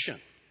the commission.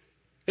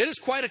 It is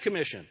quite a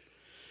commission.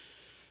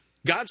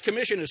 God's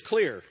commission is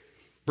clear.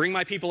 Bring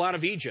my people out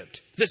of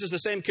Egypt. This is the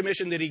same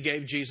commission that he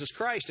gave Jesus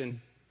Christ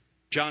in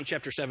John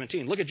chapter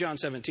 17. Look at John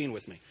 17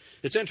 with me.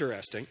 It's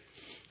interesting.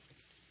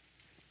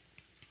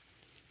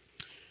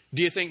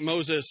 Do you think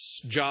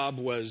Moses' job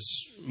was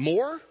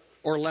more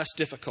or less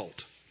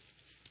difficult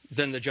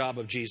than the job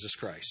of Jesus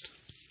Christ?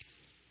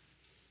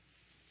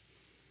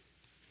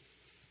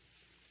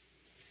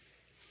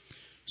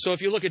 So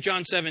if you look at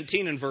John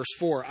 17 and verse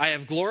 4, I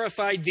have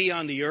glorified thee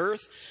on the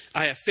earth.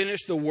 I have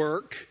finished the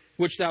work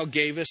which thou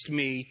gavest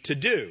me to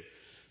do.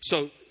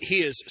 So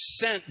he is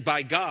sent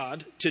by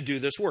God to do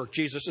this work.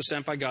 Jesus is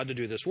sent by God to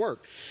do this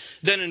work.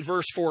 Then in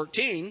verse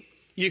 14,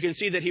 you can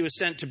see that he was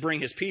sent to bring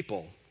his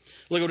people.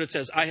 Look what it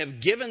says. I have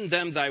given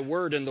them thy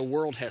word, and the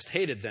world hast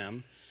hated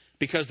them,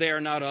 because they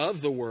are not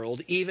of the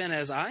world, even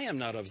as I am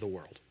not of the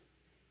world.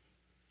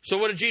 So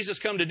what did Jesus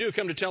come to do?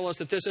 Come to tell us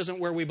that this isn't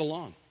where we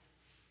belong.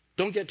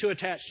 Don't get too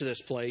attached to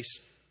this place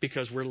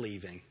because we're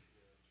leaving.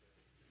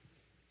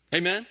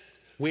 Amen?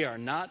 We are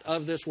not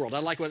of this world. I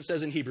like what it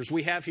says in Hebrews.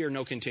 We have here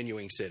no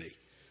continuing city.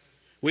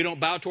 We don't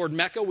bow toward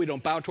Mecca. We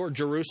don't bow toward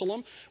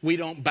Jerusalem. We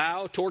don't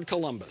bow toward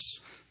Columbus.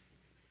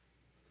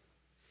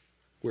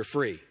 We're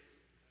free.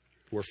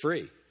 We're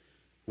free.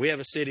 We have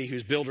a city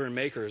whose builder and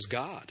maker is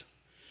God.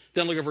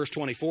 Then look at verse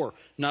 24.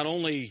 Not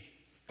only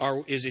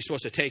is he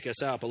supposed to take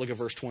us out, but look at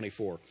verse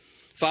 24.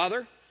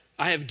 Father,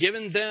 I have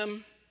given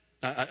them...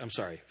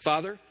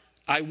 Father,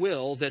 I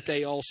will that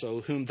they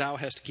also, whom thou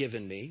hast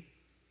given me,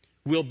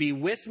 will be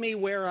with me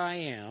where I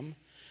am,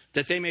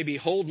 that they may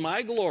behold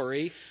my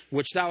glory,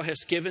 which thou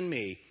hast given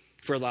me,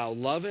 for thou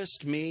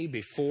lovest me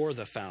before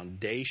the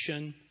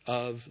foundation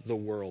of the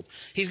world.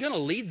 He's going to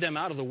lead them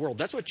out of the world.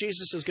 That's what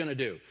Jesus is going to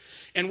do.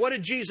 And what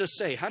did Jesus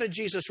say? How did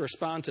Jesus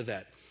respond to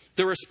that?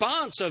 The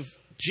response of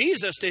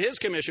Jesus to his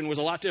commission was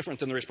a lot different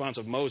than the response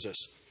of Moses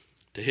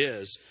to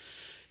his.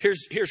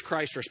 Here's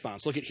Christ's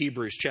response. Look at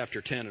Hebrews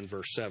chapter 10 and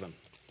verse 7.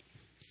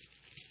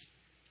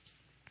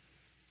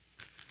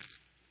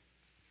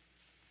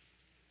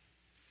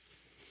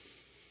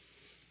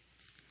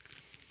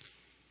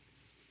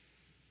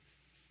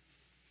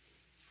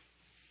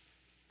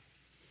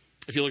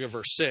 If you look at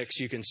verse 6,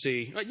 you can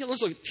see,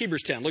 let's look at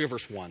Hebrews 10, look at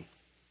verse 1.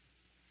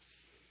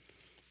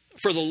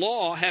 For the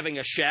law, having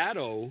a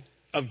shadow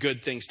of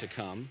good things to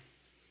come,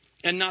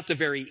 and not the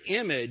very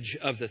image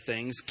of the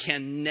things,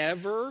 can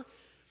never,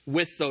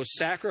 with those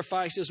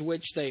sacrifices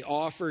which they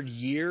offered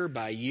year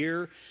by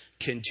year,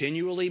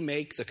 continually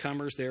make the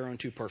comers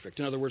thereunto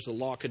perfect. In other words, the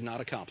law could not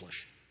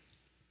accomplish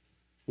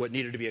what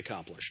needed to be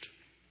accomplished.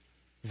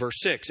 Verse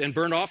 6, and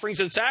burnt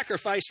offerings and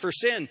sacrifice for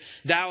sin,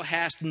 thou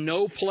hast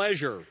no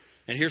pleasure.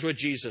 And here's what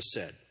Jesus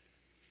said.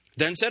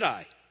 Then said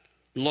I,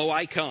 Lo,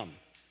 I come.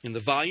 In the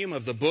volume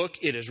of the book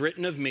it is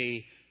written of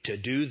me to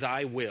do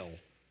thy will,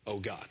 O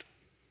God.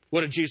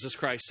 What did Jesus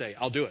Christ say?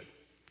 I'll do it.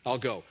 I'll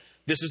go.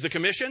 This is the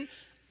commission.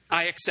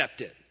 I accept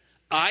it.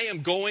 I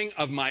am going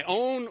of my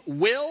own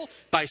will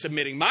by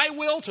submitting my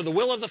will to the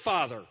will of the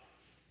Father.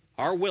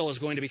 Our will is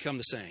going to become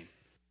the same.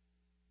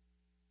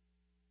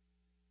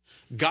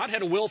 God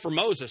had a will for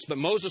Moses, but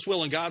Moses'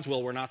 will and God's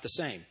will were not the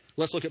same.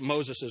 Let's look at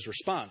Moses'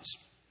 response.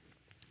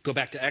 Go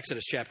back to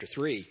Exodus chapter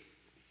 3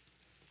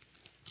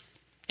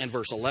 and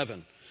verse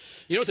 11.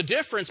 You know what the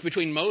difference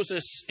between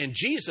Moses and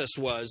Jesus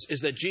was, is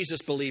that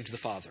Jesus believed the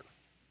Father.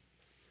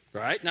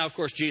 Right? Now, of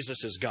course,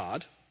 Jesus is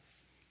God.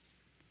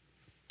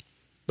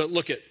 But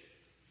look at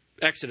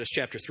Exodus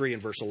chapter 3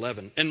 and verse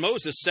 11. And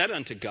Moses said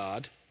unto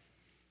God,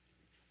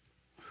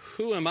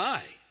 who am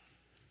I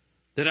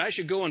that I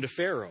should go unto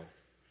Pharaoh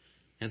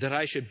and that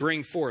I should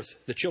bring forth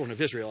the children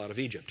of Israel out of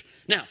Egypt?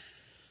 Now,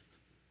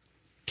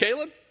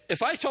 Caleb,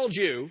 if I told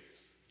you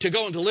to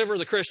go and deliver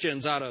the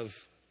Christians out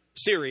of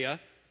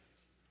Syria,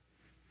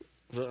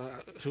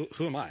 who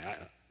am I?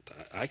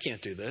 I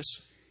can't do this.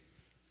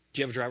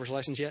 Do you have a driver's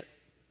license yet?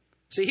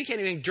 See, he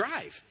can't even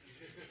drive.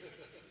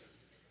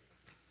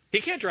 He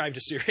can't drive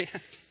to Syria.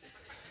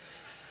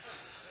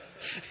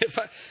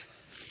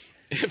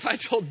 If I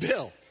told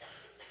Bill,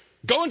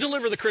 go and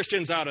deliver the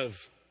Christians out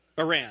of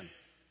Iran,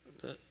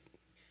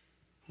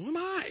 who am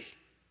I?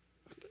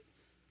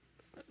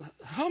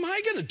 How am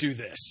I going to do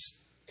this?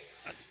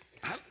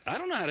 I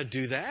don't know how to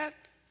do that.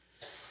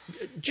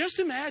 Just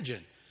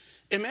imagine.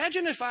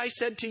 Imagine if I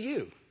said to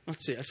you,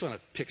 let's see, I just want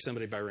to pick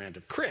somebody by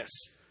random. Chris,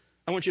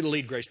 I want you to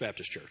lead Grace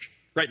Baptist Church.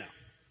 Right now.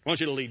 I want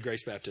you to lead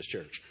Grace Baptist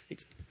Church.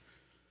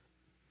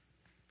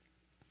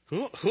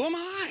 Who am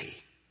I?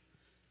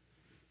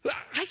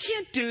 I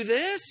can't do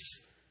this.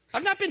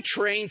 I've not been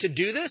trained to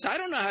do this. I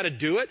don't know how to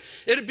do it.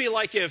 It'd be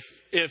like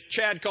if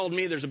Chad called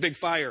me, there's a big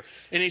fire,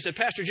 and he said,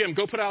 Pastor Jim,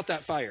 go put out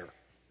that fire.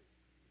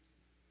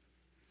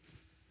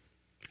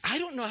 I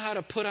don't know how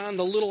to put on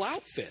the little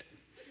outfit.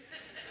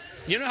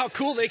 You know how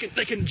cool they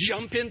can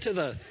jump into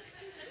the...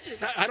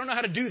 I don't know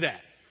how to do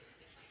that.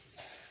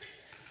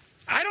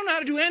 I don't know how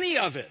to do any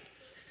of it.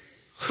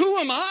 Who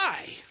am I?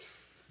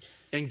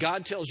 And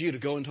God tells you to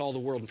go into all the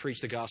world and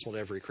preach the gospel to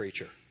every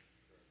creature.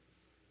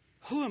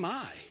 Who am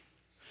I?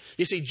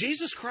 You see,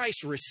 Jesus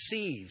Christ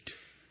received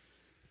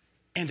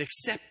and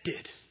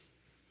accepted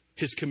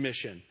his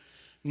commission.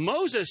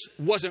 Moses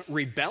wasn't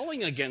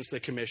rebelling against the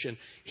commission.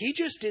 He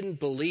just didn't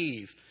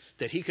believe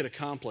that he could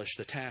accomplish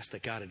the task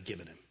that God had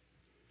given him.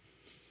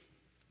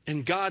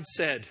 And God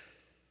said,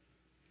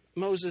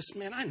 Moses,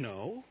 man, I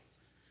know.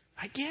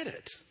 I get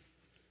it.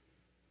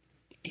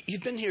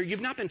 You've been here.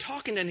 You've not been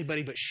talking to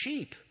anybody but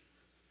sheep.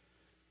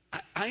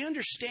 I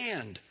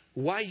understand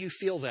why you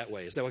feel that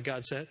way. Is that what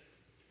God said?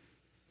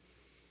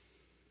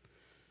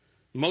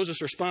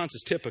 Moses' response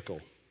is typical.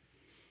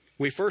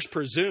 We first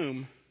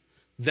presume,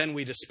 then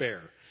we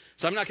despair.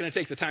 So I'm not going to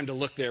take the time to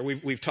look there.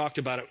 We've talked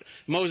about it.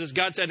 Moses,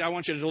 God said, I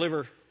want you to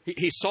deliver.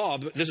 He saw,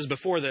 this is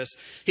before this,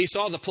 he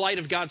saw the plight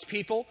of God's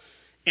people,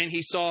 and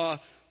he saw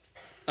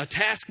a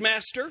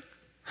taskmaster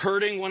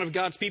hurting one of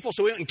God's people,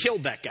 so he went and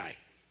killed that guy.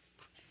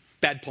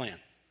 Bad plan.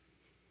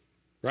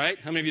 Right?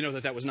 How many of you know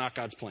that that was not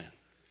God's plan?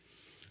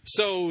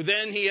 So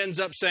then he ends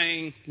up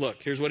saying,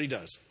 look, here's what he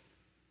does.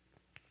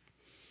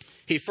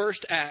 He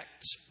first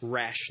acts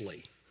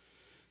rashly.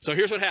 So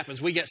here's what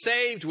happens. We get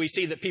saved. We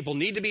see that people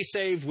need to be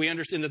saved. We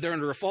understand that they're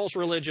under a false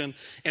religion,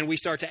 and we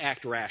start to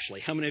act rashly.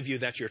 How many of you,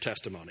 that's your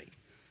testimony?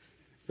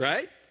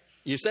 Right?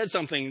 You said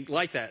something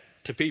like that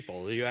to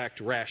people. You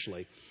act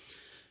rashly.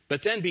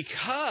 But then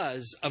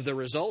because of the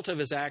result of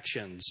his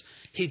actions,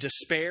 he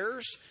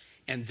despairs,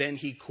 and then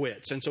he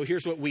quits. And so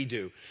here's what we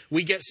do.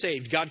 We get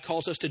saved. God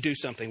calls us to do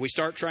something. We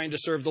start trying to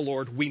serve the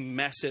Lord. We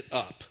mess it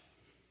up.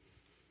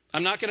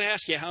 I'm not going to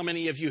ask you how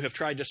many of you have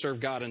tried to serve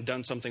God and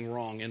done something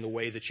wrong in the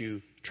way that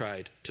you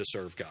tried to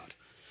serve God.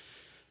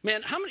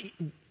 Man, how many,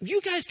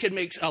 you guys could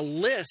make a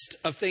list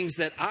of things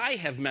that I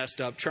have messed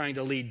up trying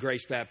to lead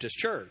Grace Baptist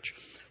Church.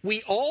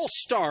 We all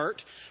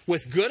start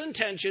with good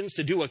intentions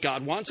to do what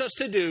God wants us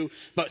to do,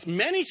 but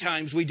many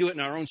times we do it in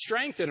our own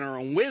strength and our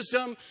own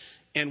wisdom,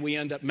 and we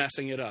end up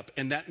messing it up.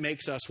 And that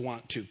makes us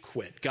want to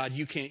quit. God,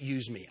 you can't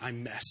use me. I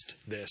messed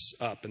this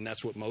up. And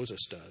that's what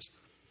Moses does.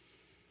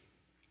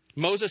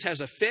 Moses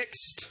has a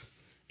fixed,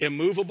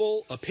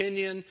 immovable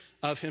opinion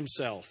of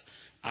himself.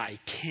 I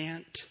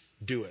can't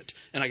do it.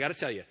 And I got to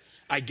tell you,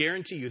 I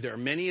guarantee you there are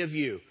many of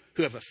you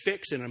who have a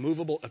fixed and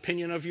immovable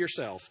opinion of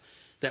yourself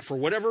that for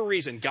whatever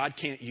reason, God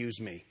can't use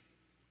me.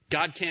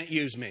 God can't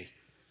use me.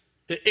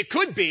 It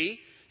could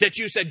be that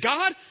you said,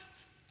 God,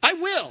 I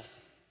will.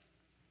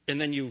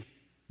 And then you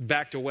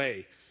backed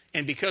away.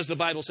 And because the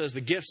Bible says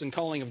the gifts and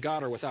calling of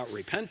God are without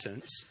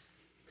repentance,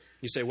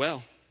 you say,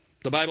 well,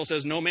 the Bible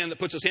says no man that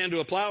puts his hand to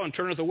a plow and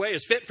turneth away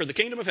is fit for the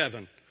kingdom of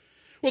heaven.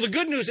 Well, the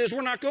good news is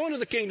we're not going to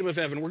the kingdom of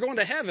heaven. We're going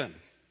to heaven.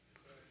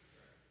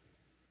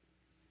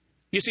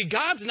 You see,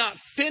 God's not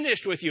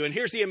finished with you. And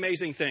here's the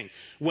amazing thing.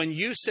 When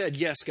you said,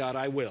 yes, God,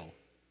 I will,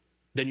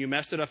 then you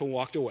messed it up and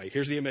walked away.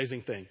 Here's the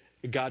amazing thing.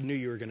 God knew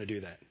you were going to do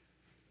that.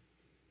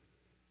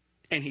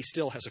 And he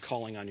still has a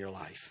calling on your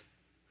life.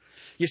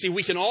 You see,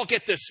 we can all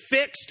get this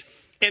fixed,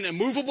 an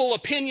immovable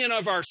opinion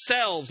of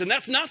ourselves. And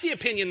that's not the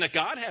opinion that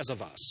God has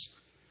of us.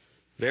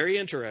 Very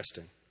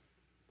interesting.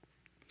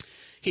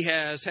 He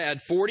has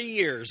had 40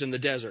 years in the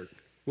desert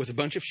with a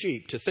bunch of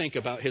sheep to think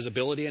about his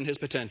ability and his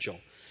potential.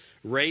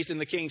 Raised in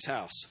the king's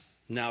house,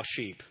 now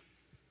sheep.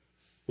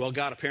 Well,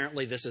 God,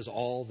 apparently this is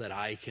all that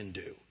I can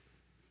do.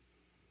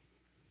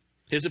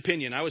 His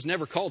opinion, I was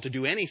never called to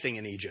do anything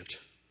in Egypt.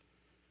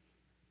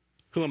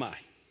 Who am I?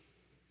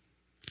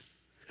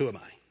 Who am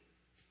I?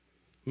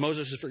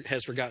 Moses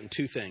has forgotten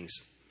two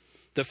things.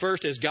 The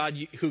first is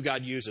who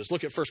God uses.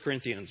 Look at 1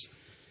 Corinthians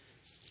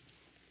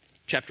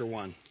chapter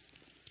 1.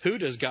 Who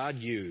does God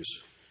use?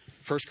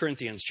 1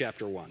 Corinthians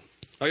chapter 1.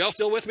 Are y'all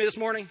still with me this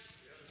morning?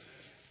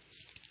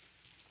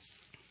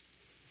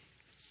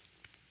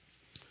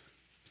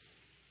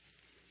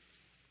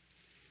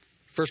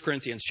 1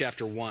 Corinthians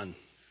chapter 1,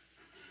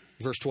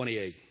 verse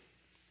 28.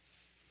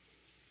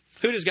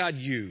 Who does God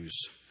use?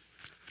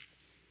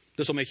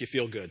 This will make you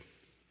feel good.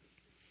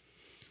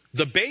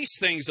 The base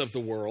things of the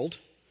world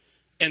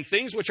and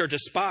things which are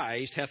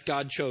despised hath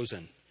God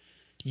chosen.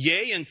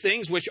 Yea, and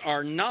things which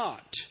are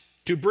not,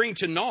 to bring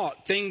to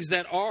naught things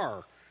that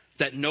are,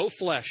 that no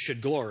flesh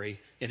should glory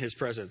in his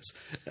presence.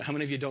 How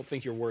many of you don't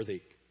think you're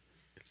worthy?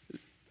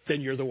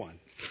 Then you're the one.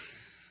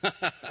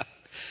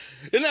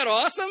 Isn't that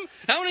awesome?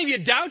 How many of you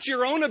doubt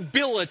your own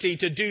ability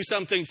to do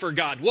something for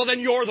God? Well, then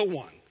you're the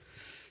one.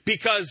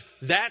 Because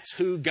that's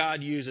who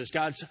God uses.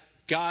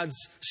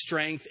 God's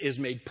strength is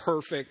made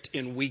perfect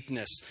in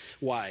weakness.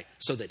 Why?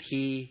 So that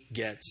he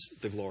gets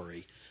the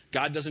glory.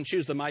 God doesn't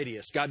choose the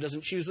mightiest. God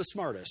doesn't choose the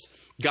smartest.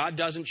 God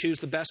doesn't choose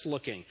the best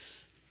looking.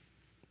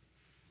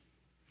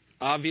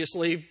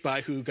 Obviously,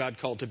 by who God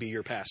called to be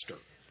your pastor.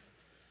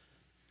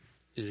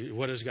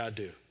 What does God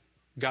do?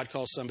 God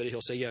calls somebody,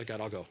 he'll say, yeah, God,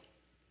 I'll go.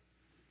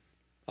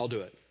 I'll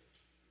do it.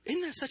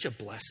 Isn't that such a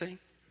blessing?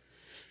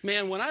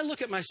 Man, when I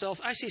look at myself,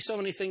 I see so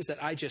many things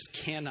that I just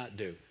cannot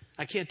do.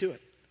 I can't do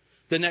it.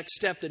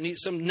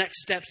 Some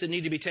next steps that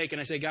need to be taken.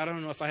 I say, God, I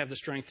don't know if I have the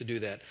strength to do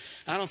that.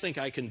 I don't think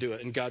I can do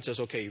it. And God says,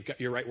 okay,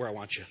 you're right where I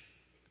want you.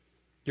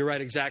 You're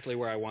right exactly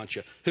where I want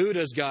you. Who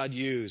does God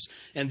use?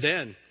 And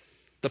then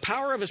the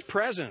power of his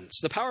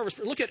presence.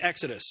 Look at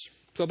Exodus.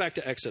 Go back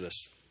to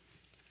Exodus.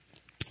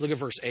 Look at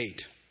verse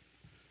 8.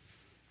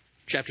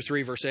 Chapter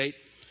 3, verse 8.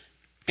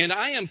 And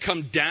I am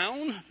come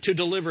down to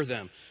deliver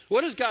them.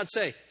 What does God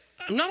say?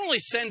 I'm not only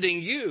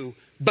sending you,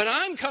 but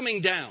I'm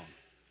coming down.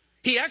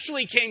 He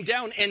actually came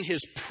down and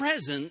his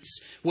presence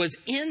was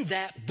in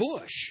that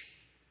bush.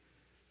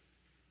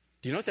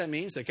 Do you know what that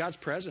means? That God's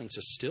presence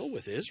is still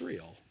with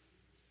Israel.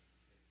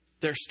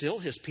 They're still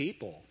his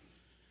people.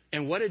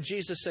 And what did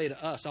Jesus say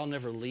to us? I'll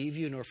never leave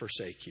you nor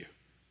forsake you.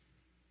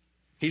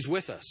 He's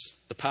with us.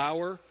 The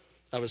power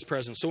of his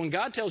presence. So when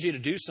God tells you to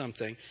do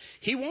something,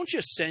 he won't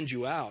just send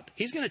you out.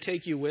 He's going to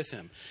take you with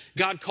him.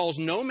 God calls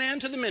no man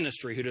to the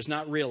ministry who does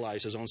not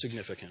realize his own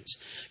significance.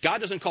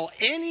 God doesn't call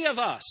any of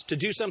us to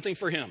do something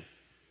for him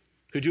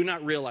who do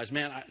not realize,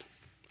 man,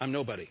 I'm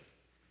nobody.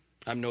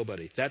 I'm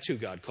nobody. That's who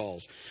God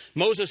calls.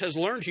 Moses has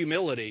learned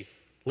humility.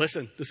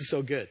 Listen, this is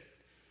so good.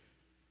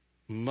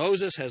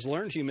 Moses has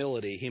learned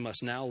humility. He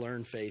must now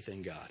learn faith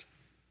in God.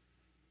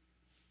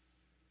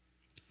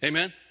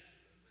 Amen?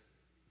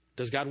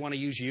 Does God want to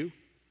use you?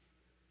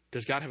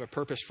 Does God have a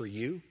purpose for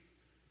you?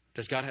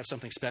 Does God have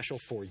something special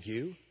for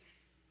you?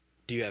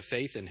 Do you have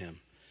faith in him?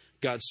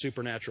 God's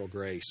supernatural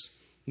grace.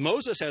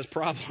 Moses has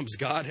problems.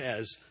 God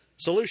has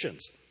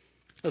solutions.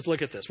 Let's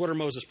look at this. What are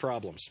Moses'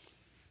 problems?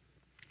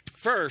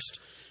 First,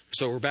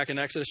 so we're back in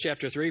Exodus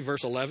chapter 3,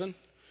 verse 11.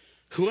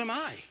 Who am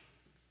I?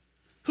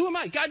 Who am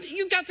I? God,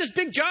 you've got this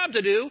big job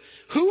to do.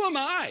 Who am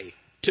I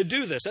to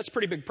do this? That's a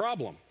pretty big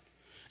problem.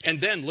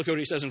 And then look at what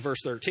he says in verse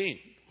 13.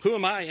 Who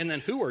am I? And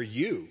then who are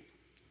you?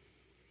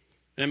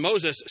 And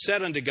Moses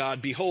said unto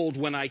God, behold,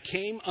 when I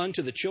come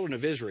unto the children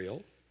of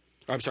Israel,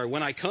 and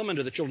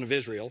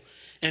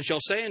shall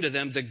say unto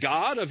them, the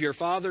God of your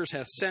fathers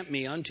hath sent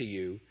me unto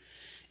you,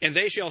 and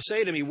they shall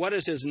say to me, what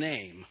is his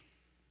name?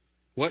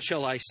 What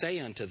shall I say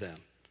unto them?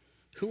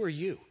 Who are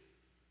you?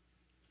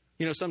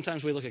 You know,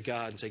 sometimes we look at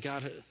God and say,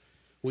 God,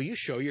 will you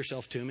show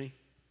yourself to me?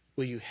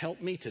 Will you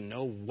help me to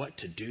know what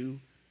to do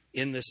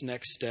in this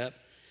next step?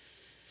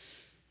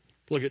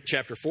 Look at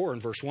chapter 4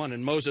 and verse 1.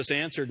 And Moses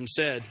answered and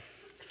said,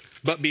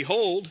 but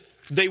behold,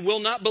 they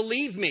will not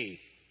believe me,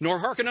 nor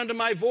hearken unto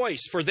my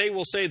voice, for they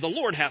will say, the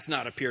Lord hath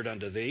not appeared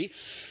unto thee.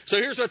 So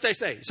here's what they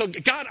say. So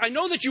God, I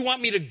know that you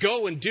want me to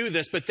go and do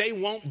this, but they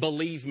won't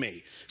believe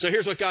me. So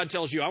here's what God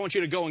tells you. I want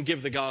you to go and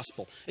give the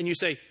gospel. And you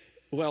say,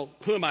 well,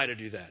 who am I to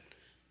do that?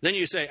 Then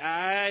you say,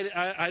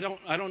 I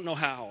don't know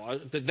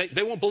how.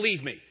 They won't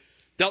believe me.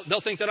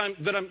 They'll think that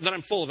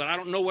I'm full of it. I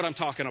don't know what I'm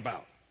talking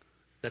about.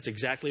 That's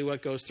exactly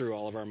what goes through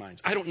all of our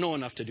minds. I don't know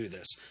enough to do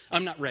this.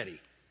 I'm not ready.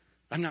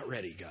 I'm not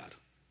ready, God.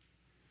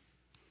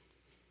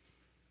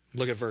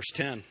 Look at verse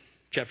 10,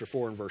 chapter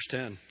 4 and verse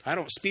 10. I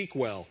don't speak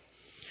well.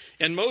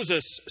 And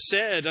Moses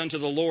said unto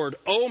the Lord,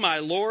 O my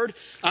Lord,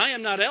 I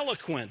am not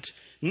eloquent,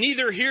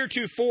 neither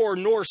heretofore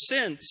nor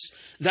since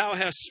thou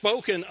hast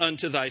spoken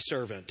unto thy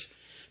servant.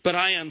 But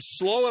I am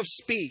slow of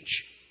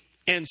speech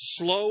and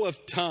slow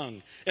of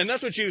tongue. And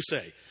that's what you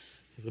say.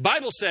 The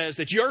Bible says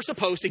that you're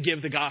supposed to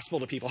give the gospel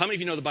to people. How many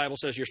of you know the Bible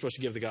says you're supposed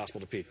to give the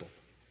gospel to people?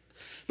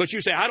 But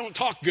you say, I don't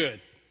talk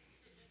good.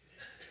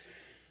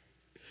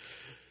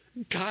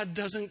 God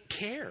doesn't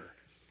care.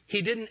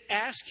 He didn't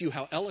ask you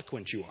how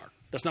eloquent you are.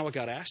 That's not what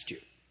God asked you.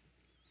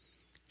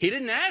 He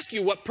didn't ask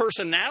you what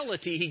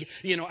personality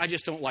I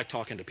just don't like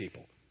talking to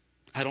people.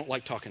 I don't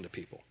like talking to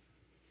people.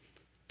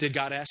 Did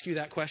God ask you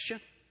that question?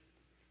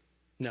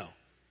 No.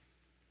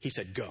 He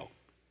said, go.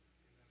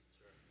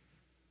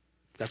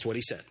 That's what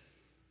he said.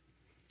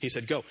 He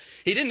said, go.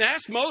 He didn't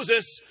ask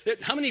Moses.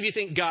 How many of you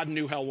think God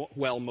knew how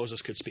well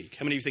Moses could speak?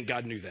 How many of you think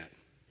God knew that?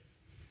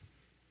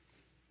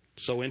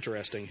 So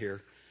interesting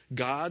here.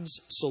 God's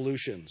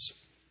solutions.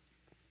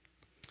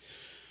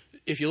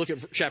 If you look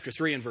at chapter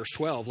 3 and verse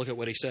 12, look at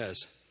what he says.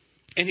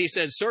 And he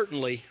said,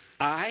 certainly,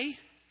 I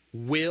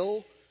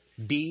will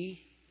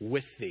be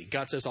with thee.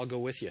 God says, I'll go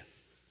with you.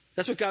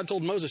 That's what God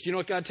told Moses. Do you know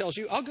what God tells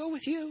you? I'll go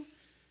with you.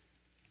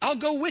 I'll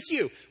go with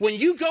you. When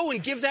you go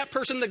and give that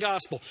person the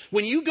gospel,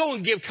 when you go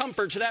and give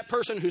comfort to that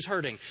person who's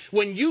hurting,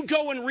 when you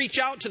go and reach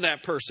out to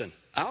that person,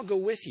 I'll go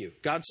with you.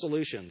 God's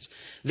solutions.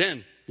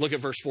 Then, look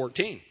at verse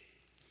 14.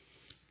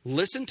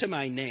 Listen to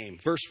my name.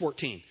 Verse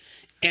 14.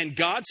 And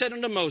God said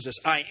unto Moses,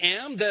 I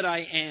am that I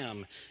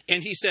am.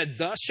 And he said,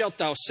 thus shalt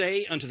thou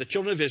say unto the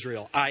children of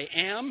Israel, I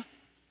am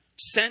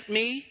sent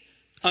me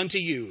unto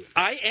you.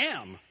 I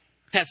am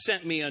hath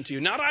sent me unto you.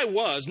 Not I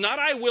was, not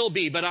I will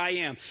be, but I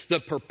am. The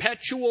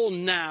perpetual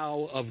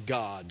now of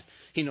God.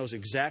 He knows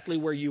exactly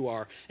where you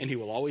are, and he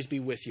will always be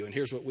with you. And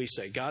here's what we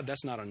say, God,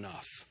 that's not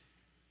enough.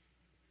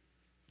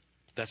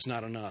 That's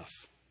not enough.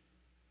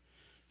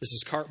 This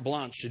is carte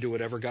blanche to do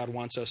whatever God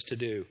wants us to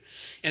do.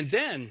 And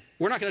then,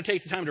 we're not going to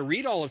take the time to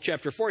read all of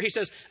chapter 4. He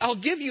says, I'll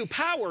give you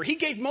power. He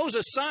gave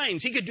Moses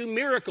signs. He could do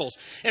miracles.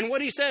 And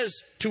what he says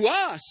to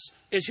us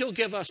is he'll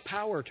give us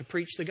power to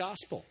preach the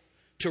gospel,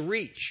 to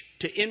reach,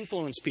 to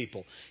influence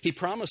people. He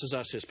promises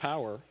us his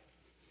power.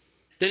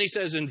 Then he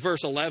says in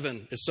verse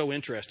 11, it's so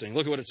interesting.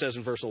 Look at what it says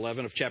in verse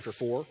 11 of chapter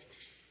 4.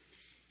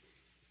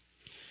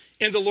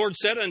 And the Lord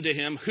said unto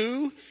him,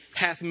 who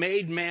hath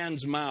made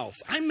man's mouth?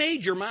 I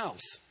made your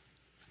mouth.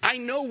 I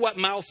know what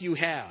mouth you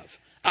have.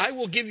 I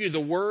will give you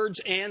the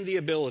words and the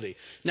ability.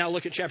 Now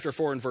look at chapter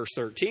 4 and verse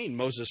 13,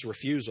 Moses'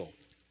 refusal.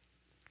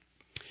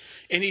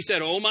 And he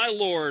said, O my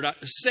Lord,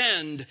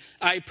 send,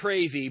 I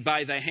pray thee,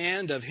 by the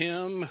hand of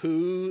him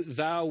who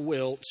thou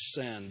wilt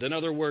send. In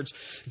other words,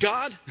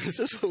 God, this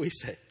is what we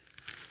say.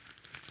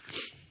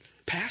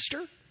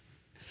 Pastor,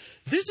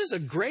 this is a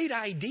great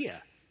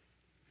idea.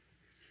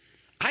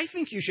 I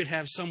think you should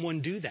have someone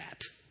do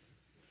that.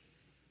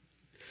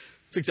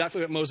 That's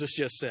exactly what Moses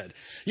just said.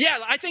 Yeah,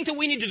 I think that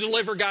we need to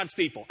deliver God's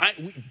people.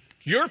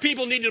 Your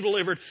people need to be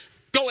delivered.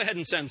 Go ahead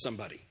and send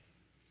somebody.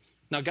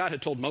 Now, God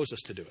had told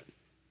Moses to do it.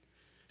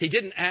 He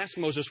didn't ask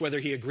Moses whether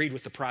he agreed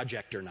with the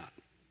project or not.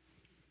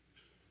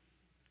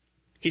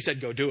 He said,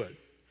 go do it.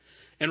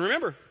 And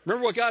remember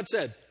what God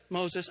said.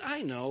 Moses,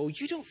 I know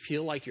you don't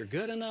feel like you're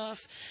good enough.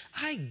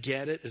 I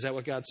get it. Is that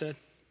what God said?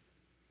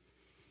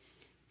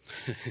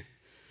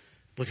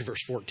 Look at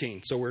verse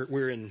 14. So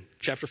we're in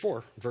chapter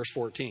 4, verse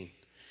 14.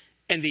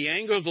 And the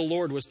anger of the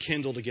Lord was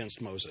kindled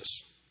against Moses.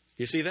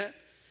 You see that?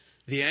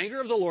 The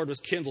anger of the Lord was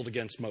kindled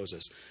against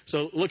Moses.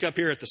 So look up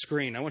here at the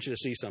screen. I want you to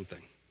see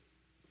something.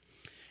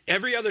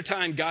 Every other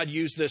time God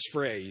used this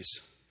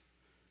phrase,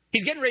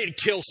 he's getting ready to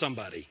kill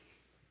somebody.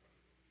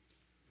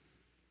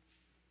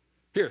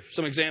 Here,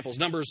 some examples.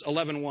 Numbers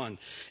 11:1.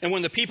 And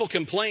when the people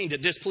complained,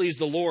 it displeased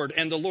the Lord,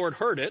 and the Lord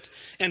heard it,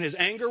 and his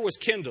anger was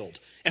kindled.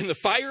 And the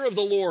fire of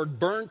the Lord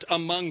burnt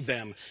among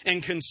them,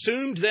 and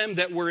consumed them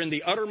that were in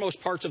the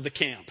uttermost parts of the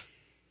camp.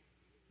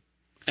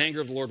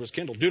 Anger of the Lord was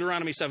kindled.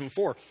 Deuteronomy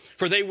 7:4.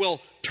 For they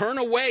will turn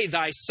away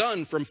thy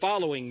son from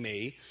following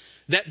me,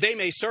 that they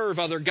may serve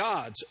other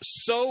gods.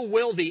 So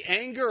will the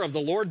anger of the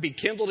Lord be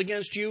kindled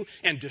against you,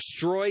 and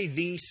destroy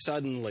thee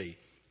suddenly.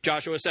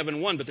 Joshua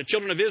 7:1, but the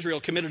children of Israel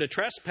committed a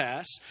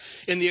trespass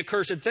in the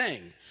accursed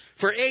thing.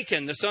 For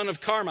Achan, the son of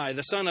Carmi,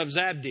 the son of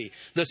Zabdi,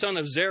 the son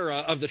of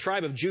Zerah of the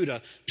tribe of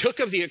Judah, took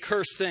of the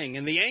accursed thing,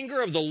 and the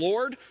anger of the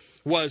Lord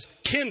was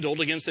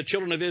kindled against the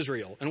children of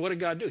Israel. And what did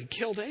God do? He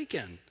killed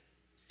Achan.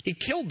 He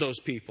killed those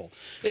people.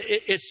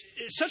 It's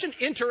such an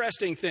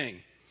interesting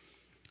thing.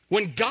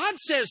 When God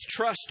says,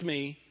 trust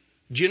me,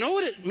 do you know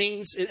what it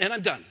means? And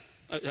I'm done.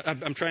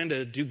 I'm trying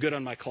to do good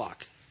on my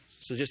clock.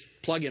 So just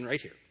plug in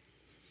right here.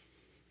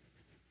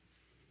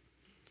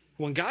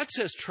 When God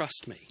says,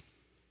 trust me,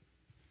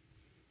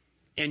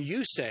 and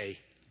you say,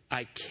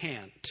 I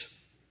can't,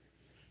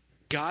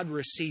 God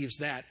receives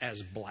that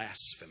as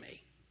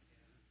blasphemy.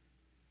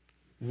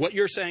 What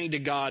you're saying to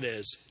God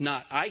is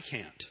not, I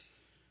can't.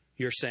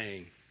 You're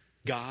saying,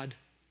 God,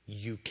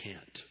 you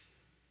can't.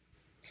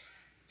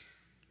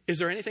 Is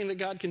there anything that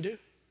God can do?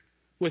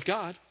 With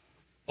God,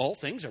 all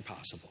things are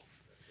possible.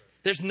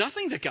 There's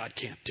nothing that God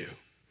can't do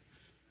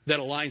that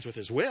aligns with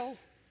his will,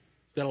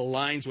 that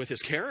aligns with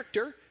his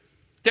character.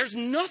 There's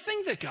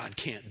nothing that God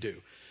can't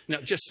do.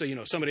 Now, just so you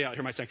know, somebody out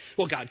here might say,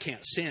 well, God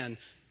can't sin.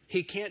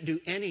 He can't do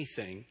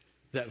anything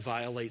that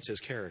violates his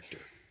character.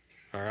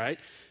 All right?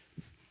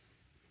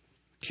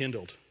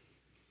 Kindled.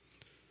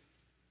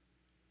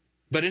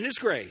 But in his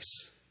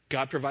grace,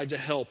 God provides a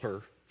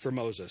helper for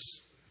Moses,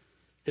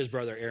 his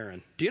brother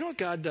Aaron. Do you know what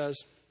God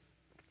does?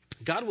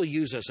 God will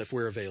use us if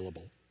we're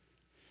available.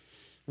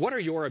 What are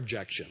your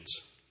objections?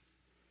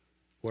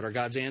 What are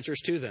God's answers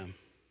to them?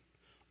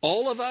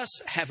 All of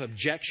us have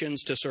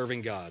objections to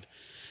serving God.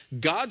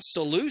 God's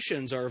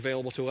solutions are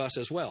available to us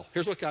as well.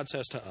 Here's what God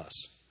says to us.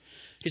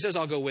 He says,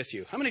 I'll go with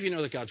you. How many of you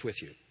know that God's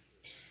with you?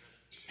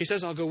 He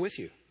says, I'll go with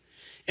you.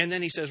 And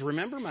then he says,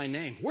 remember my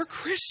name. We're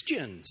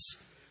Christians.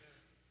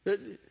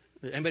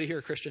 Anybody here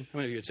a Christian? How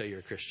many of you would say you're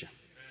a Christian?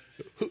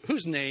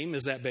 Whose name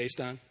is that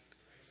based on?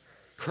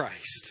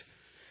 Christ.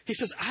 He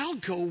says, I'll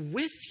go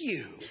with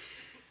you.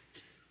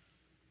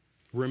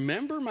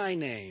 Remember my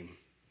name.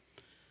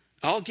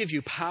 I'll give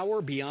you power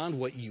beyond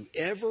what you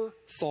ever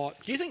thought.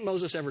 Do you think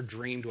Moses ever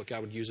dreamed what God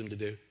would use him to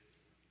do?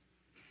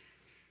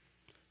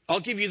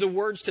 I'll give you the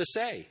words to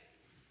say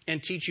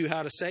and teach you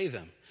how to say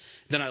them.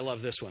 Then I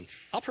love this one.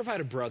 I'll provide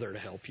a brother to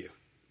help you.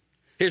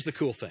 Here's the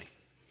cool thing.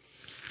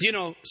 You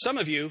know, some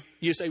of you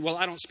say, well,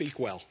 I don't speak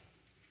well.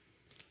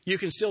 You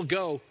can still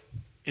go,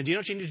 and do you know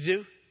what you need to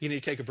do? You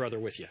need to take a brother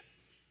with you.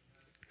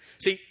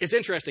 See, it's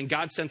interesting.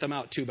 God sent them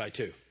out 2 by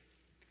 2.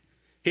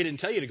 He didn't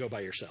tell you to go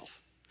by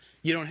yourself.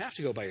 You don't have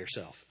to go by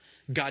yourself.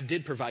 God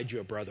did provide you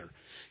a brother.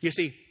 You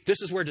see,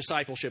 this is where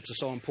discipleship is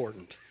so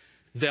important.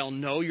 They'll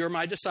know you're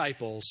my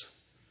disciples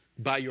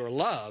by your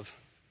love,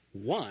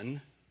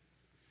 one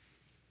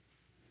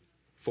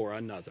for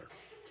another.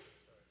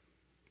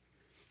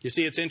 You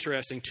see, it's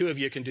interesting. 2 of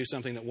you can do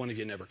something that 1 of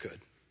you never could.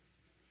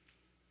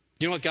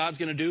 You know what God's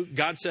going to do?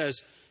 God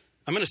says,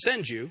 I'm going to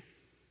send you.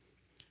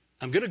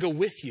 I'm going to go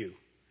with you.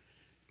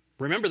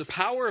 Remember the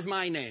power of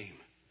my name.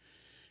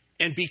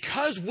 And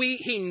because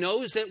he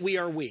knows that we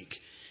are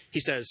weak, he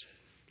says,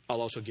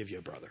 I'll also give you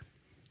a brother.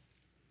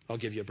 I'll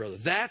give you a brother.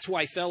 That's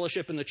why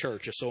fellowship in the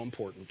church is so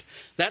important.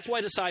 That's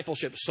why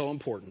discipleship is so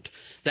important.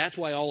 That's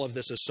why all of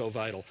this is so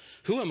vital.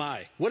 Who am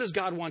I? What does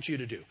God want you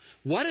to do?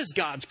 What is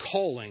God's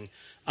calling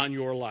on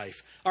your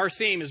life? Our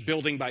theme is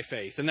building by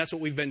faith, and that's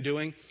what we've been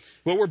doing.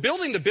 Well, we're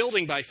building the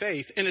building by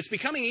faith, and it's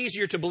becoming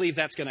easier to believe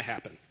that's going to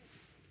happen.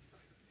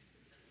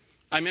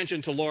 I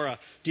mentioned to Laura,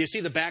 do you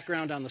see the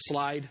background on the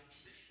slide?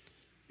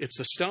 It's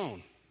the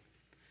stone.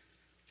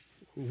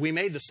 We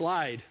made the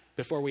slide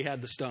before we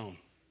had the stone.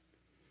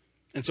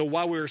 And so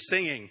while we were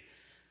singing,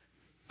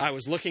 I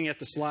was looking at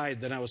the slide,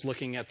 then I was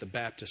looking at the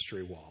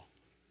baptistry wall.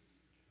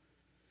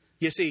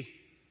 You see,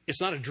 it's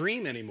not a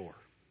dream anymore.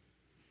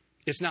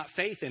 It's not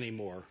faith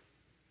anymore.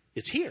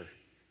 It's here.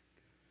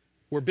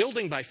 We're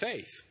building by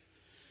faith.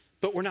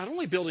 But we're not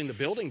only building the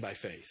building by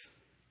faith,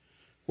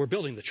 we're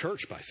building the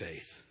church by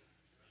faith.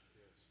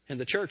 And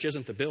the church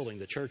isn't the building,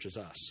 the church is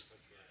us.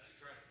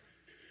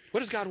 What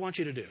does God want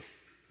you to do?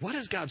 What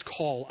is God's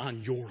call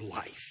on your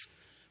life?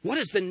 What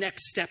is the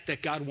next step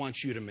that God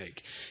wants you to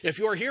make? If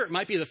you're here, it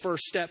might be the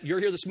first step. You're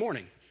here this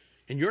morning,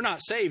 and you're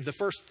not saved. The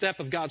first step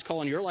of God's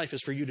call in your life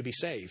is for you to be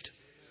saved.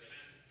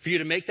 For you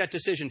to make that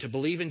decision to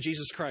believe in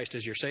Jesus Christ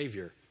as your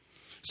Savior.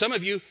 Some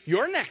of you,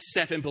 your next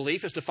step in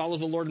belief is to follow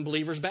the Lord in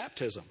believer's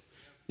baptism.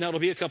 Now, it'll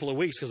be a couple of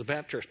weeks because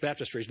the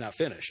baptistry is not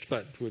finished,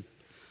 but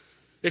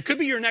it could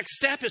be your next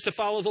step is to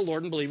follow the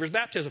Lord in believer's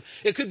baptism.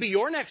 It could be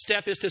your next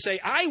step is to say,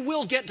 I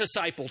will get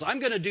discipled. I'm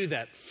going to do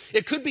that.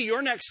 It could be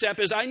your next step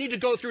is I need to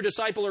go through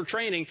discipler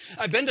training.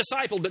 I've been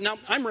discipled, but now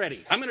I'm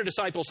ready. I'm going to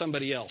disciple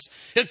somebody else.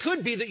 It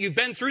could be that you've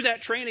been through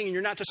that training and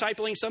you're not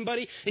discipling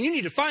somebody, and you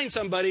need to find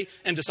somebody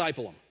and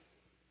disciple them.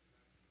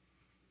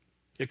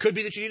 It could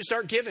be that you need to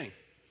start giving,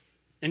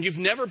 and you've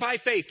never by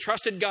faith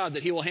trusted God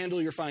that he will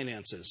handle your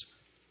finances.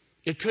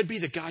 It could be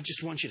that God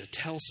just wants you to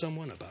tell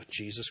someone about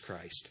Jesus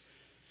Christ.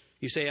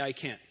 You say, I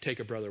can't take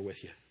a brother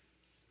with you.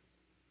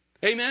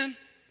 Amen?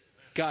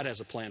 God has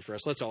a plan for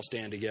us. Let's all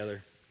stand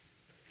together.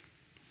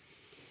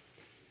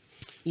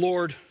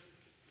 Lord,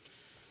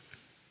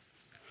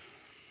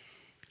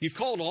 you've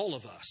called all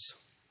of us.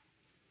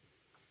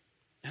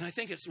 And I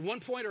think it's one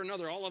point or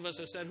another, all of us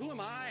have said, who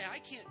am I? I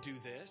can't do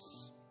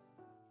this.